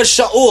was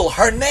Shaul.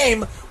 Her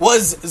name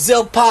was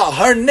Zilpah.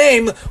 Her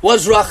name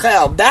was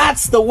Rachel.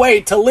 That's the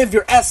way to live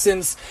your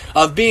essence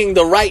of being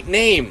the right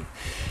name.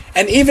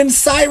 And even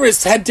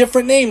Cyrus had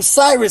different names.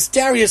 Cyrus,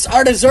 Darius,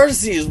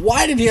 Artaxerxes.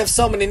 Why did he have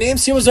so many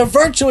names? He was a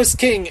virtuous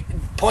king,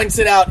 points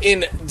it out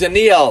in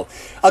Daniel.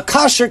 A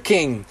kosher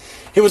king.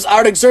 He was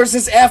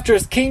Artaxerxes after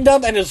his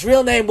kingdom, and his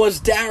real name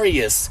was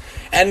Darius.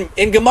 And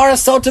in Gemara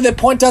Sota, they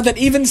point out that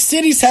even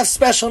cities have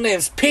special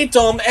names.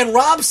 Pitom and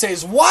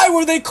Ramses. Why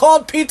were they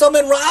called Pitom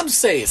and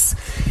Ramses?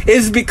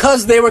 Is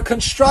because they were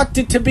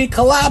constructed to be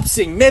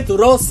collapsing.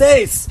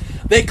 Mitroses.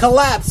 They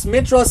collapsed.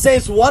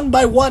 Mitroses, one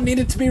by one,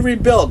 needed to be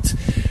rebuilt.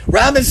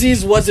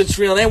 Ramesses was its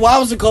real name. Why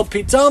was it called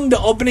Pitom? The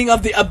opening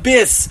of the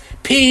abyss.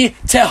 Pi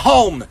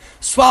Tehom.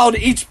 Swallowed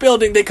each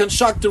building they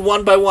constructed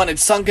one by one. It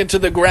sunk into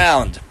the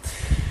ground.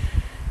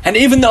 And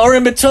even the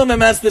Urim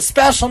B'Tumim has the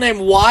special name.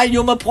 Why?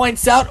 Yuma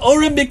points out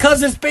Urim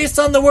because it's based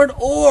on the word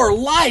or,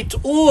 light,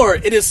 or.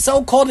 It is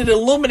so called, it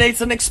illuminates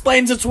and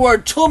explains its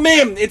word.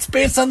 Tumim, it's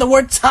based on the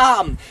word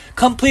tam,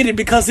 completed,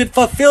 because it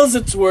fulfills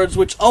its words,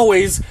 which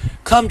always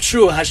come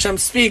true. Hashem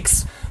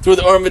speaks through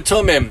the Urim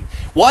B'Tumim.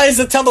 Why is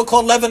the temple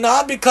called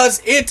Lebanon?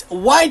 Because it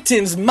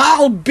whitens,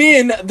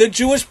 malbin, the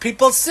Jewish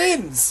people's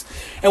sins.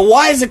 And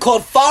why is it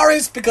called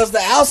forest? Because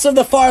the house of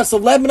the forest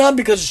of Lebanon,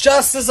 because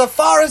just as a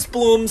forest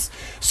blooms,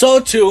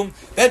 so too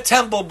the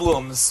temple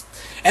blooms.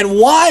 And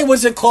why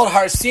was it called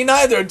Har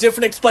Sinai? There are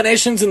different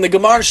explanations in the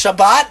Gemara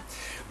Shabbat,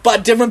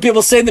 but different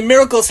people say the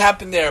miracles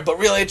happened there, but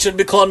really it should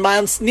be called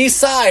Mount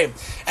Nisai.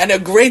 And a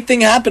great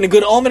thing happened, a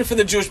good omen for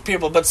the Jewish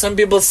people, but some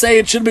people say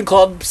it should be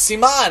called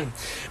Siman.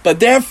 But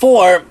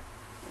therefore,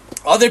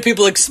 other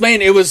people explain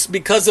it was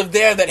because of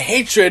that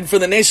hatred for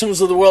the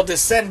nations of the world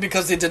descended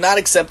because they did not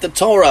accept the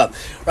Torah.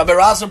 Rabbi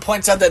Rosner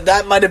points out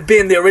that might have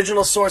been the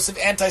original source of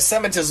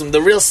anti-Semitism,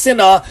 the real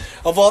sinah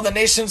of all the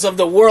nations of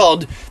the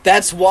world.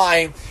 That's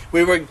why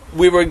we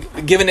were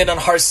given it on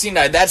Har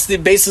Sinai. That's the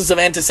basis of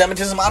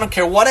anti-Semitism. I don't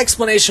care what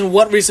explanation,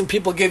 what reason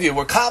people give you.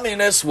 We're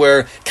communists,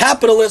 we're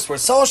capitalists, we're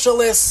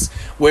socialists,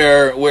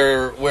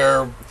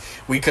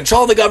 we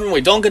control the government, we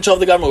don't control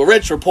the government, we're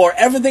rich, we're poor.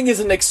 Everything is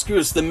an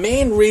excuse. The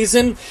main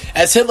reason,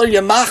 as Hitler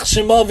Yamach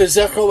Shemo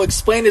V'Zechro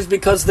explained, is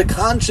because the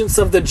conscience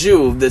of the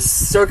Jew, the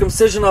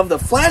circumcision of the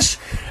flesh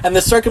and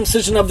the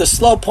circumcision of the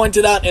slow,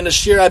 pointed out in a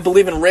shir, I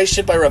believe in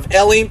Reshit by Rav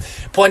Eli,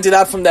 pointed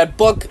out from that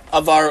book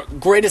of our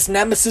greatest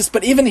nemesis.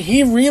 But even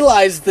he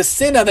realized the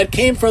sinah that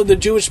came from the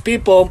Jewish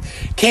people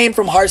came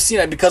from Har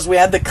Sinai, because we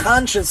had the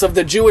conscience of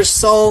the Jewish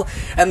soul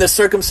and the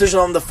circumcision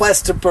of the flesh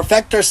to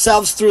perfect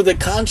ourselves through the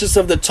conscience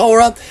of the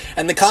Torah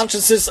and the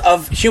consciousness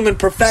of human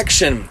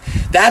perfection.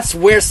 That's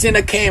where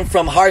sinah came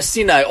from, Har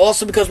Sinai.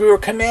 Also because we were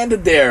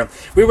commanded there,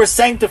 we were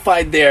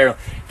sanctified there.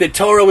 The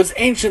Torah was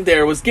ancient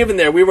there, was given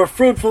there. We were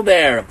fruitful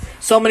there.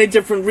 So many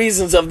different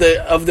reasons of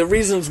the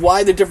reasons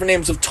why the different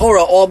names of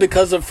Torah, all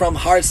because of from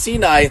Har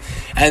Sinai,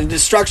 and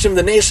destruction of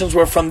the nations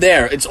were from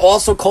there. It's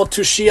also called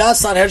Tushia,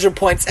 Sanhedrin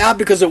points out,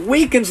 because it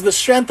weakens the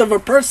strength of a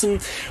person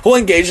who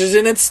engages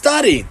in its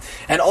study.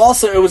 And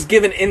also it was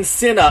given in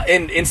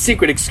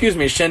secret,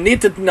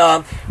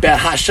 Shenitna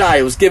Behashai.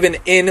 It was given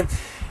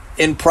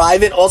in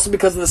private, also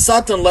because of the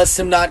Satan, lest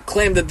him not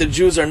claim that the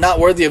Jews are not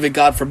worthy of it,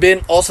 God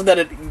forbid. Also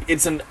that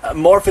it's an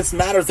amorphous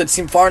matters that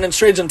seem foreign and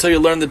strange until you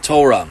learn the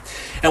Torah.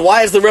 And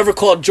why is the river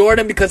called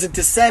Jordan? Because it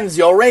descends,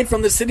 Yoreh,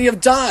 from the city of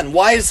Dan.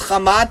 Why is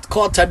Hamat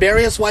called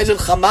Tiberias? Why is it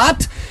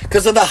Hamat?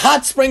 Because of the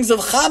hot springs of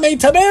Chame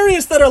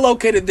Tiberias that are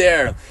located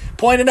there.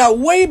 Pointed out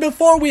way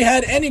before we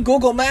had any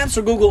Google Maps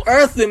or Google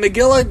Earth, the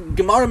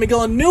Gemara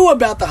Megillah knew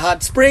about the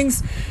hot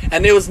springs,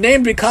 and it was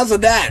named because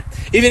of that.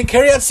 Even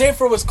Kiryat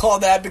Sefer was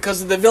called that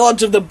because of the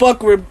village of the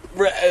book were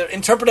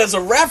interpreted as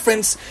a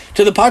reference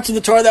to the parts of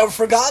the Torah that were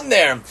forgotten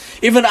there.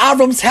 Even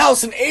Avram's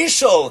house in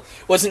Eshel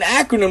was an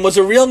acronym, was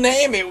a real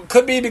name. It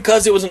could be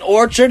because it was an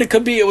orchard, it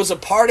could be it was a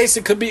pardes,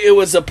 it could be it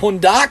was a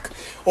pundak,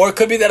 or it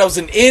could be that it was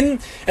an inn,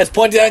 as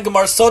pointed out in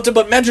Gemara Sota.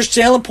 But Medrash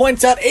Tehillim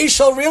points out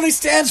Eshel really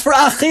stands for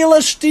Achila,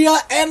 Shtia,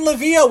 and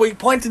Levia. We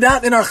pointed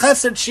out in our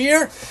Chesed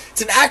Shir,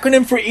 it's an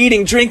acronym for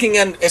eating, drinking,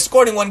 and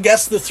escorting one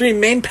guest, the three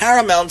main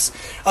paramounts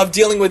of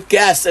dealing with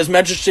guests, as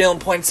Medrash Tehillim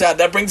points out.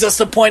 That brings us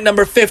to point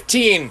number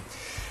 15.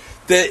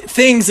 The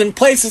things and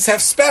places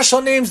have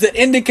special names that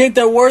indicate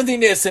their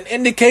worthiness and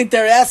indicate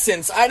their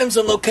essence. Items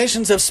and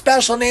locations have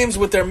special names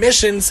with their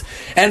missions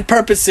and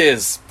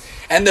purposes.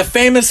 And the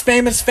famous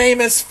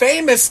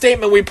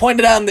statement we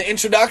pointed out in the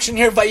introduction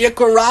here,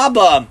 Vayikra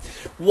Rabbah.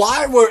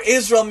 Why were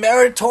Israel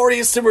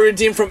meritorious to be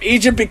redeemed from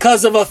Egypt?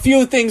 Because of a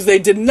few things. They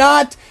did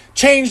not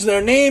change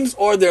their names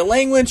or their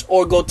language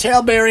or go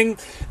tale-bearing.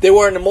 They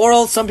weren't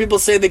immoral. Some people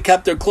say they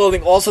kept their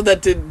clothing also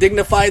that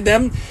dignified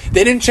them.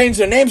 They didn't change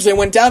their names. They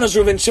went down as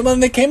Reuven Shimon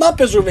and they came up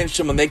as Reuven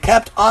Shimon. They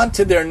kept on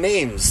to their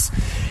names.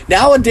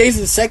 Nowadays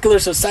in secular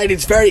society,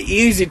 it's very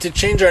easy to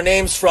change our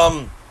names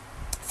from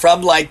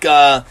like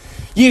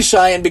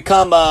Yishai and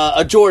become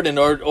a Jordan,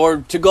 or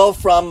to go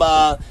from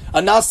a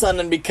Nasan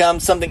and become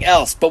something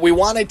else. But we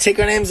want to take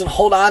our names and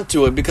hold on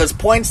to it, because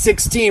point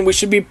 16, we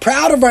should be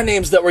proud of our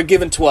names that were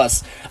given to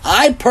us.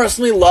 I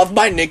personally love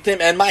my nickname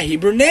and my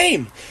Hebrew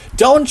name.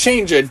 Don't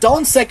change it.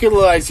 Don't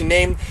secularize your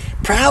name.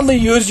 Proudly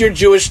use your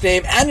Jewish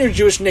name and your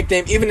Jewish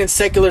nickname, even in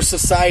secular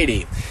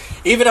society.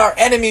 Even our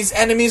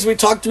enemies we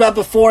talked about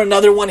before,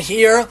 another one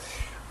here,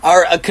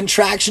 are a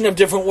contraction of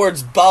different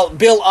words.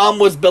 Bil'am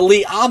was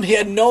Beli'am. He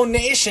had no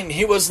nation.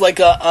 He was like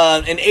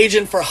an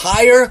agent for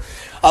hire,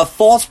 a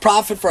false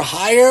prophet for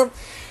hire.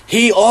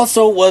 He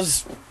also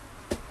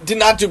did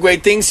not do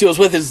great things. He was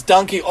with his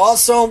donkey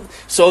also.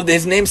 So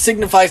his name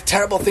signifies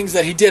terrible things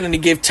that he did, and he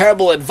gave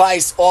terrible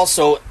advice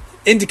also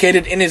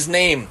indicated in his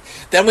name.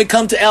 Then we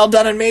come to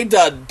Eldad and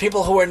Medad,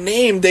 people who were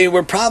named. They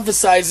were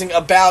prophesizing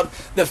about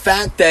the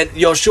fact that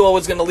Yoshua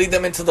was going to lead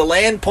them into the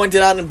land,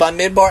 pointed out in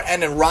Bamidbar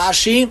and in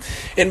Rashi.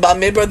 In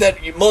Bamidbar that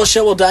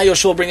Moshe will die,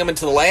 Yoshua will bring him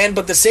into the land.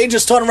 But the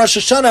sages taught in Rosh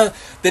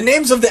Hashanah, the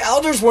names of the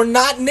elders were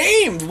not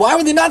named. Why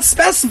were they not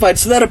specified?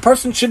 So that a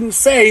person shouldn't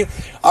say,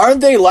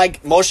 aren't they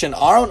like Moshe and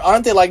Aaron?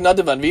 Aren't they like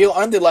Nadav and Avihu?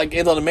 Aren't they like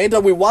Eldad and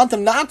Medad? We want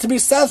them not to be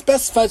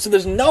specified, so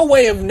there's no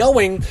way of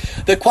knowing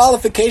the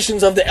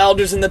qualifications of the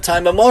elders in the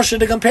time of Moshe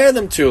to compare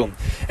them to.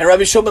 And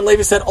Rabbi Shimon ben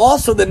Levi said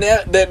also the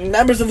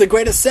members of the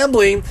Great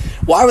Assembly,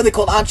 why were they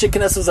called Anshe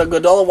Knesset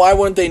HaGadolah? Why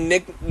weren't they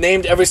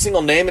named every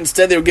single name?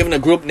 Instead they were given a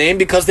group name,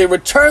 because they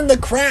returned the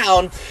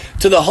crown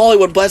to the Holy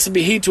One, blessed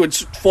be He, to its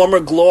former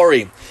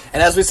glory.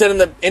 And as we said in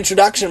the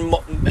introduction,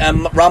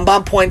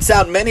 Rambam points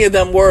out many of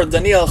them were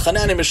Daniel,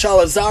 Hanani,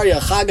 Mishael,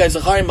 Azariah, Chagai,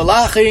 Zachari,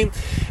 Malachi,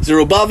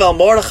 Zerubbabel,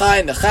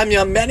 Mordechai,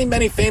 Nehemiah,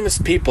 many famous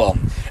people.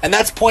 And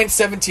that's point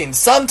 17.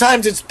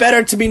 Sometimes it's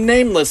better to be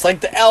nameless,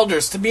 like the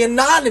elders, to be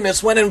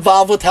anonymous when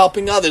involved with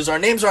helping others. Our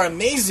names are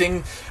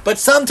amazing, but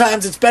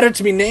sometimes it's better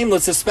to be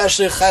nameless,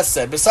 especially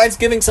chesed. Besides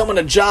giving someone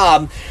a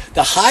job,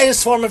 the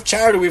highest form of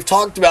charity we've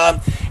talked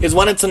about is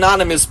when it's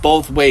anonymous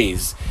both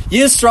ways.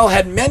 Yisro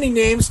had many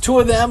names. Two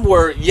of them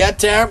were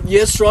Yeter,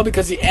 Yisro,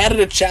 because he added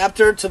a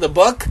chapter to the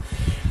book,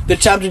 the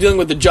chapter dealing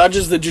with the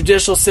judges, the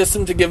judicial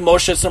system, to give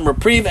Moshe some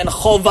reprieve, and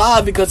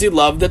Chovah, because he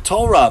loved the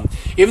Torah.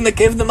 Even the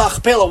cave of the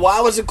Machpelah,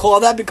 why was it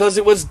called that? Because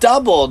it was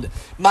doubled.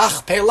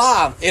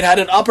 Machpelah, it had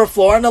an upper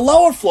floor and a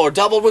lower floor,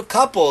 doubled with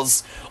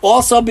couples.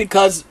 Also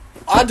because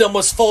Adam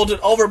was folded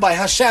over by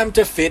Hashem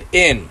to fit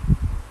in.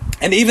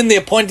 And even the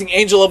appointing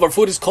angel over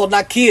food is called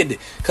Nakid,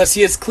 because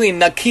he is clean,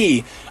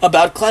 Naki,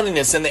 about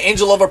cleanliness. And the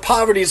angel over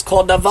poverty is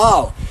called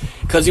Naval,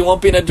 because he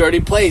won't be in a dirty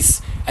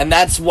place. And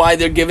that's why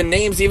they're given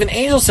names. Even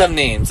angels have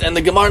names. And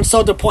the Gemara in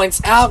Sota points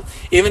out,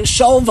 even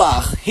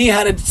Sholvach, he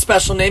had a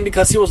special name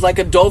because he was like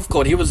a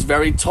dovecot. He was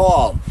very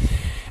tall.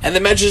 And the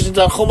Medrash in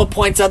Tanchuma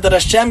points out that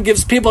Hashem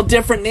gives people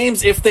different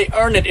names if they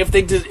earn it, if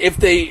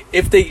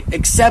they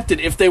accept it,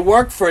 if they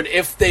work for it,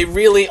 if they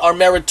really are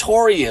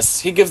meritorious.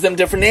 He gives them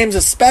different names,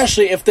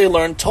 especially if they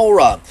learn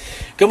Torah.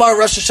 Gemara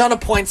Rosh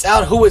Hashanah points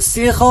out who was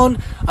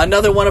Sichon,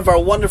 another one of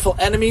our wonderful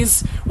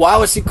enemies. Why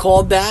was he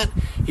called that?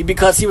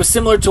 Because he was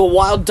similar to a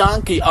wild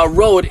donkey, a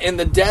road in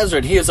the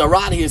desert. He is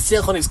Arad, he is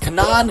Sichon, he's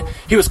Canaan.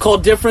 He was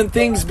called different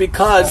things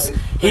because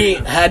he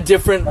had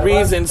different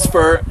reasons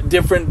for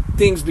different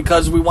things,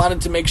 because we wanted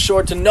to make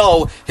sure to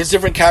know his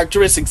different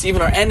characteristics.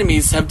 Even our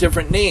enemies have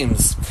different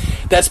names.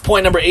 That's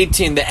point number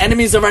 18. The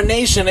enemies of our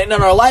nation and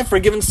in our life are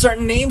given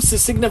certain names to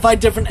signify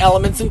different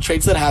elements and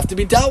traits that have to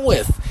be dealt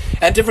with.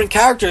 And different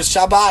characters.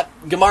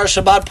 Gemara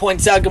Shabbat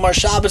points out, Gemara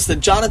Shabbos, that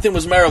Jonathan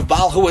was mayor of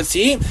Baal. Who was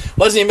he?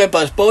 Wasn't he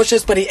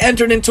Mephibosheth? But he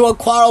entered into a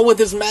quarrel with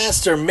his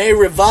master,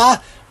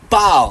 Merivah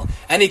Baal,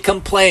 and he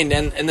complained,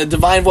 and the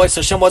divine voice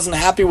Hashem wasn't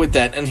happy with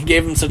that, and he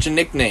gave him such a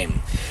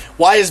nickname.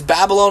 Why is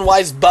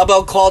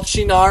Babel called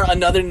Shinar,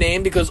 another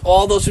name? Because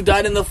all those who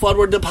died in the flood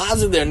were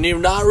deposited there,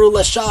 Nirnaru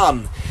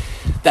Lasham.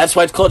 That's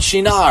why it's called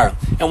Shinar.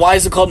 And why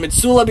is it called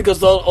Mitsula? Because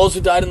those who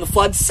died in the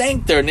flood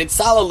sank there,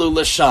 Nitzalalu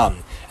Lasham.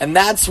 And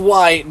that's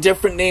why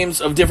different names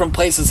of different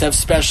places have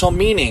special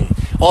meaning.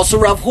 Also,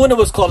 Rav Huna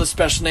was called a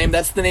special name.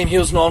 That's the name he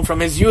was known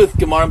from his youth,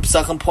 Gemara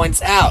Pesachim points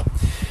out.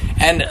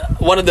 And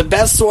one of the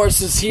best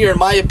sources here, in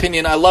my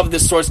opinion, I love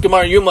this source,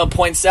 Gemara Yuma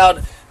points out,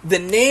 the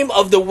name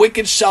of the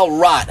wicked shall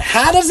rot.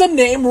 How does a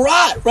name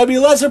rot? Rabbi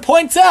Eliezer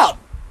points out,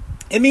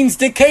 it means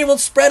decay will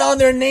spread on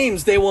their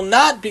names. They will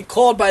not be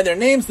called by their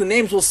names. The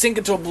names will sink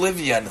into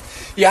oblivion.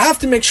 You have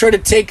to make sure to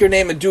take your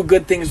name and do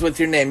good things with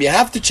your name. You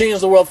have to change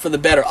the world for the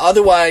better.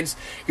 Otherwise,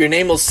 your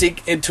name will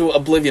sink into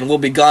oblivion, will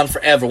be gone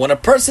forever. When a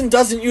person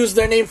doesn't use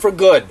their name for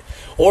good,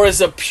 or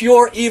is a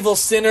pure evil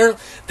sinner,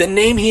 the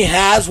name he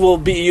has will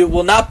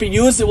not be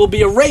used. It will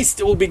be erased.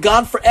 It will be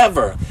gone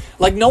forever.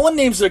 Like no one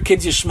names their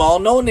kids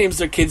Yishmael, no one names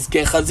their kids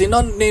Gehazi,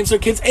 no one names their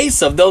kids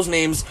Esav. Those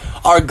names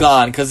are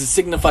gone because it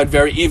signified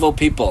very evil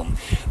people.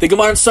 The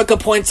Gemara in Sukkah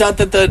points out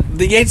that the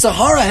Yetzer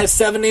Hara has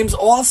 7 names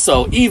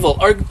also: evil,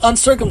 or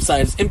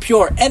uncircumcised,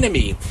 impure,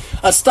 enemy,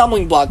 a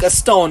stumbling block, a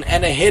stone,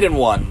 and a hidden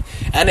one.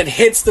 And it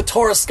hits the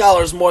Torah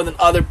scholars more than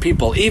other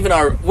people. Even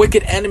our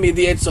wicked enemy,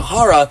 the Yetzer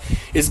Hara,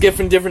 is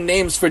given different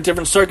names for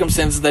different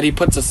circumstances that he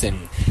puts us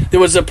in. There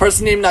was a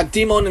person named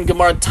Nakdimon in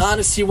Gemara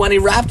Tanis. When he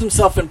wrapped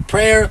himself in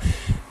prayer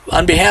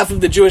on behalf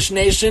of the Jewish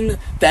nation,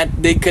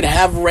 that they could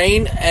have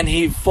rain, and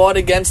he fought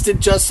against it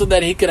just so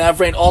that he could have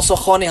rain. Also,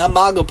 Choni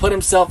Hamago put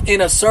himself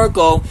in a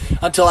circle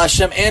until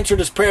Hashem answered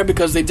his prayer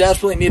because they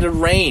desperately needed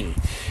rain.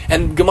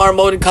 And Gemara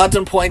Mod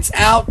Katan points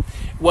out,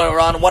 we're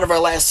on one of our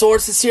last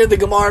sources here, the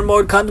Gemara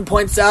Mod Katan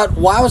points out,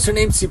 why was her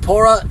name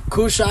Tzipora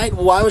Kushite?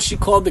 Why was she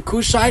called the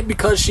Kushite?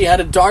 Because she had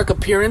a dark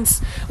appearance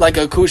like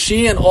a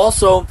Kushi, and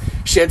also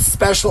she had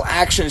special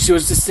actions. She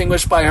was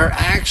distinguished by her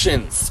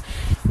actions.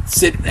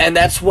 And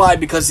that's why,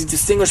 because he's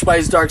distinguished by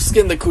his dark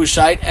skin, the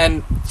Kushite,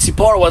 and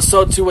Tzipora was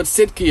so too with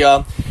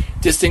Sidkiah,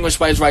 distinguished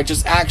by his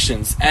righteous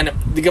actions. And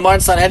the Gemara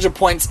in Sanhedrin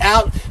points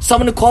out,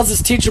 someone who calls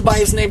his teacher by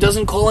his name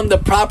doesn't call him the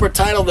proper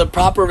title, the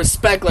proper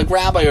respect, like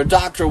rabbi or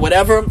doctor or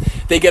whatever,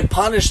 they get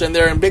punished and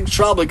they're in big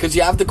trouble, because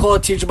you have to call a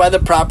teacher by the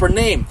proper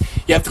name.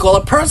 You have to call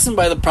a person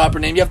by the proper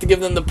name. You have to give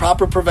them the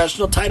proper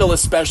professional title,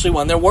 especially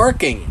when they're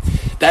working.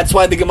 That's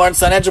why the Gemara in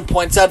Sanhedrin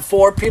points out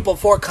 4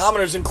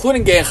 commoners,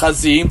 including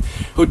Gehazi,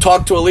 who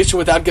talked to Elisha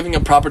without giving a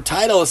proper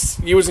title,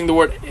 using the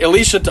word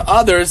Elisha to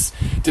others,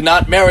 did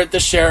not merit the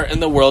share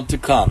in the world to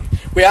come.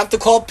 We have to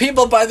call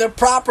people by their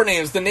proper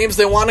names, the names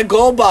they want to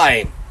go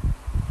by.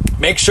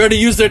 Make sure to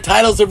use their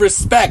titles of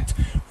respect,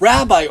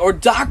 rabbi or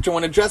doctor,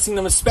 when addressing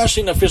them,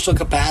 especially in official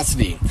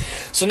capacity.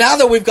 So now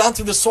that we've gone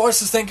through the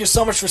sources, thank you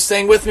so much for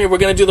staying with me. We're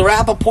going to do the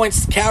wrap-up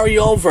points to carry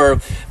over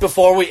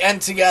before we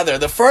end together.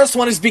 The first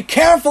one is, be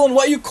careful in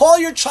what you call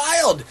your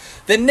child.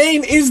 The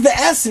name is the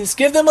essence.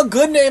 Give them a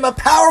good name, a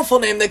powerful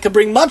name that can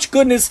bring much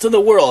goodness to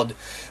the world.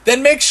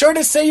 Then make sure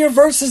to say your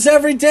verses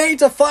every day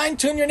to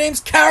fine-tune your name's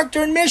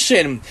character and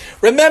mission.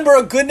 Remember,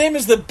 a good name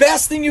is the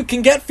best thing you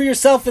can get for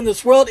yourself in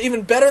this world,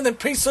 even better than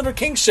priesthood or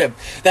kingship.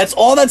 That's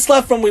all that's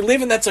left when we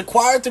leave, and that's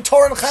acquired through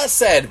Torah and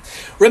Chesed.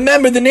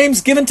 Remember, the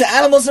names given to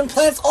animals and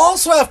plants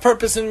also have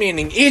purpose and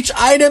meaning. Each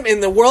item in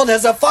the world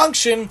has a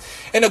function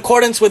in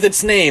accordance with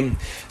its name.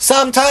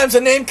 Sometimes a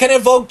name can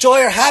evoke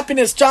joy or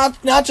happiness,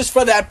 not just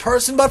for that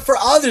person, but for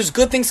others.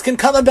 Good things can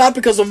come about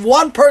because of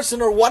one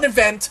person or one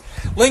event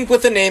linked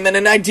with a name, and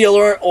an ideal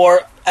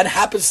or an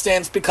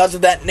happenstance because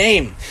of that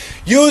name.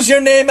 Use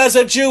your name as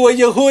a Jew, a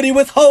Yehudi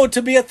with Hod,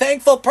 to be a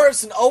thankful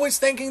person, always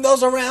thanking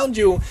those around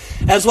you,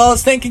 as well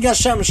as thanking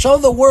Hashem. Show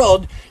the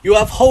world you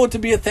have Hod to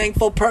be a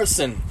thankful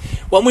person.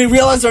 When we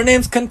realize our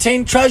names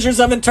contain treasures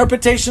of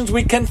interpretations,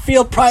 we can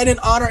feel pride and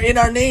honor in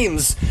our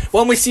names.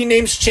 When we see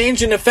names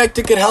change in effect,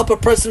 it could help a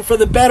person for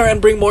the better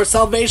and bring more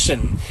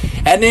salvation.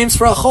 And names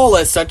for a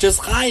chola, such as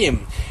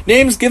Chaim.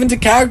 Names given to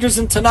characters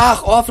in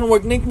Tanakh often were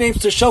nicknames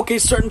to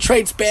showcase certain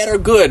traits, bad or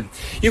good.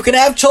 You can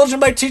have children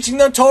by teaching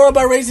them Torah,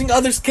 by raising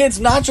others' kids,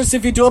 not just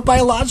if you do it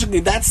biologically.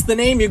 That's the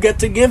name you get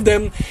to give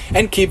them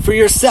and keep for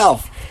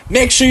yourself.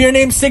 Make sure your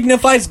name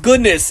signifies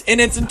goodness in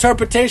its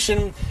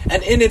interpretation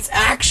and in its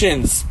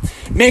actions.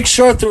 Make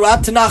sure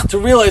throughout Tanakh to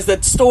realize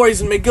that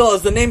stories and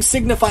Megillah, the names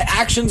signify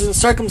actions and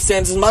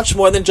circumstances much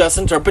more than just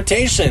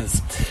interpretations.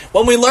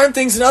 When we learn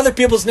things in other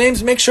people's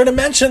names, make sure to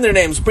mention their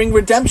names, bring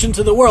redemption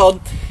to the world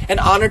and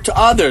honor to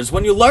others.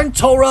 When you learn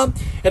Torah,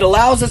 it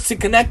allows us to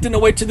connect in a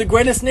way to the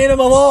greatest name of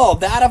all,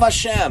 that of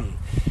Hashem.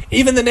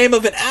 Even the name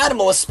of an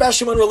animal,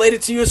 especially when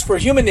related to use for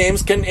human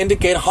names, can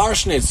indicate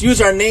harshness. Use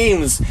our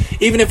names,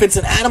 even if it's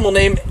an animal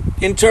name,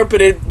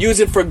 interpreted, use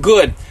it for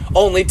good,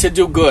 only to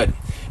do good.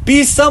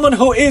 Be someone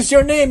who is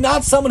your name,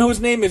 not someone whose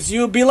name is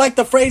you. Be like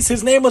the phrase,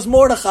 his name was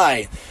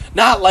Mordechai,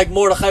 not like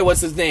Mordechai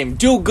was his name.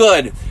 Do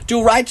good,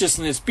 do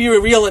righteousness, be a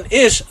real an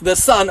Ish, the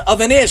son of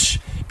an Ish.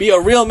 Be a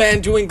real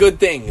man doing good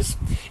things.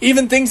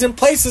 Even things and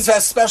places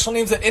have special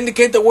names that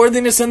indicate the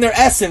worthiness in their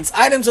essence.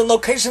 Items and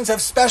locations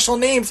have special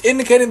names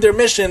indicating their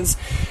missions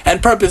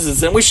and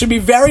purposes. And we should be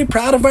very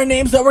proud of our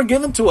names that were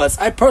given to us.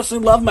 I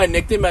personally love my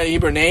nickname, my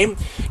Hebrew name.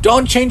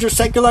 Don't change or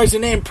secularize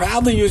your name.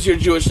 Proudly use your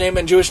Jewish name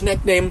and Jewish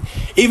nickname,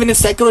 even in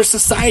secular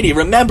society.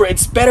 Remember,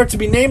 it's better to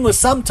be nameless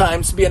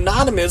sometimes, to be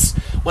anonymous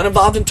when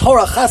involved in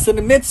Torah, Chesed,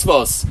 and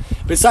Mitzvos.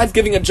 Besides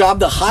giving a job,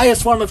 the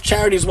highest form of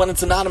charity is when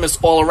it's anonymous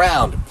all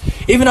around.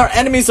 Even our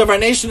enemies of our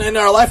nation and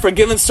our life are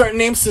given certain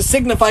names to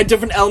signify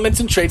different elements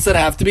and traits that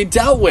have to be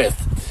dealt with.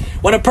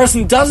 When a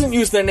person doesn't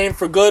use their name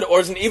for good or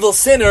is an evil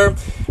sinner,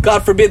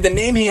 God forbid, the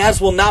name he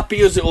has will not be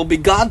used. It will be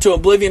gone to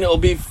oblivion. It will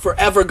be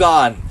forever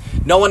gone.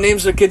 No one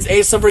names their kids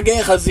Esav or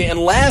Gehazi. And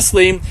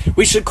lastly,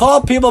 we should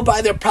call people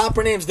by their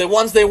proper names, the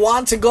ones they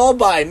want to go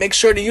by. Make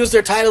sure to use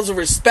their titles of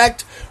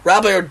respect,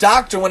 rabbi or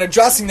doctor, when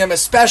addressing them,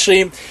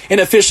 especially in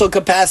official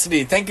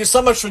capacity. Thank you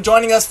so much for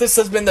joining us. This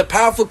has been the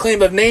Powerful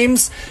Claim of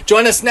Names.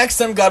 Join us next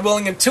time, God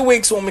willing, in 2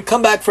 weeks when we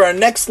come back for our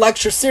next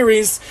lecture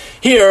series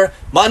here,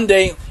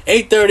 Monday,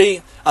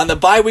 8:30, on the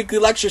bi-weekly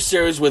lecture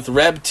series with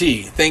Reb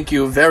T. Thank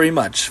you very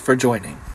much for joining.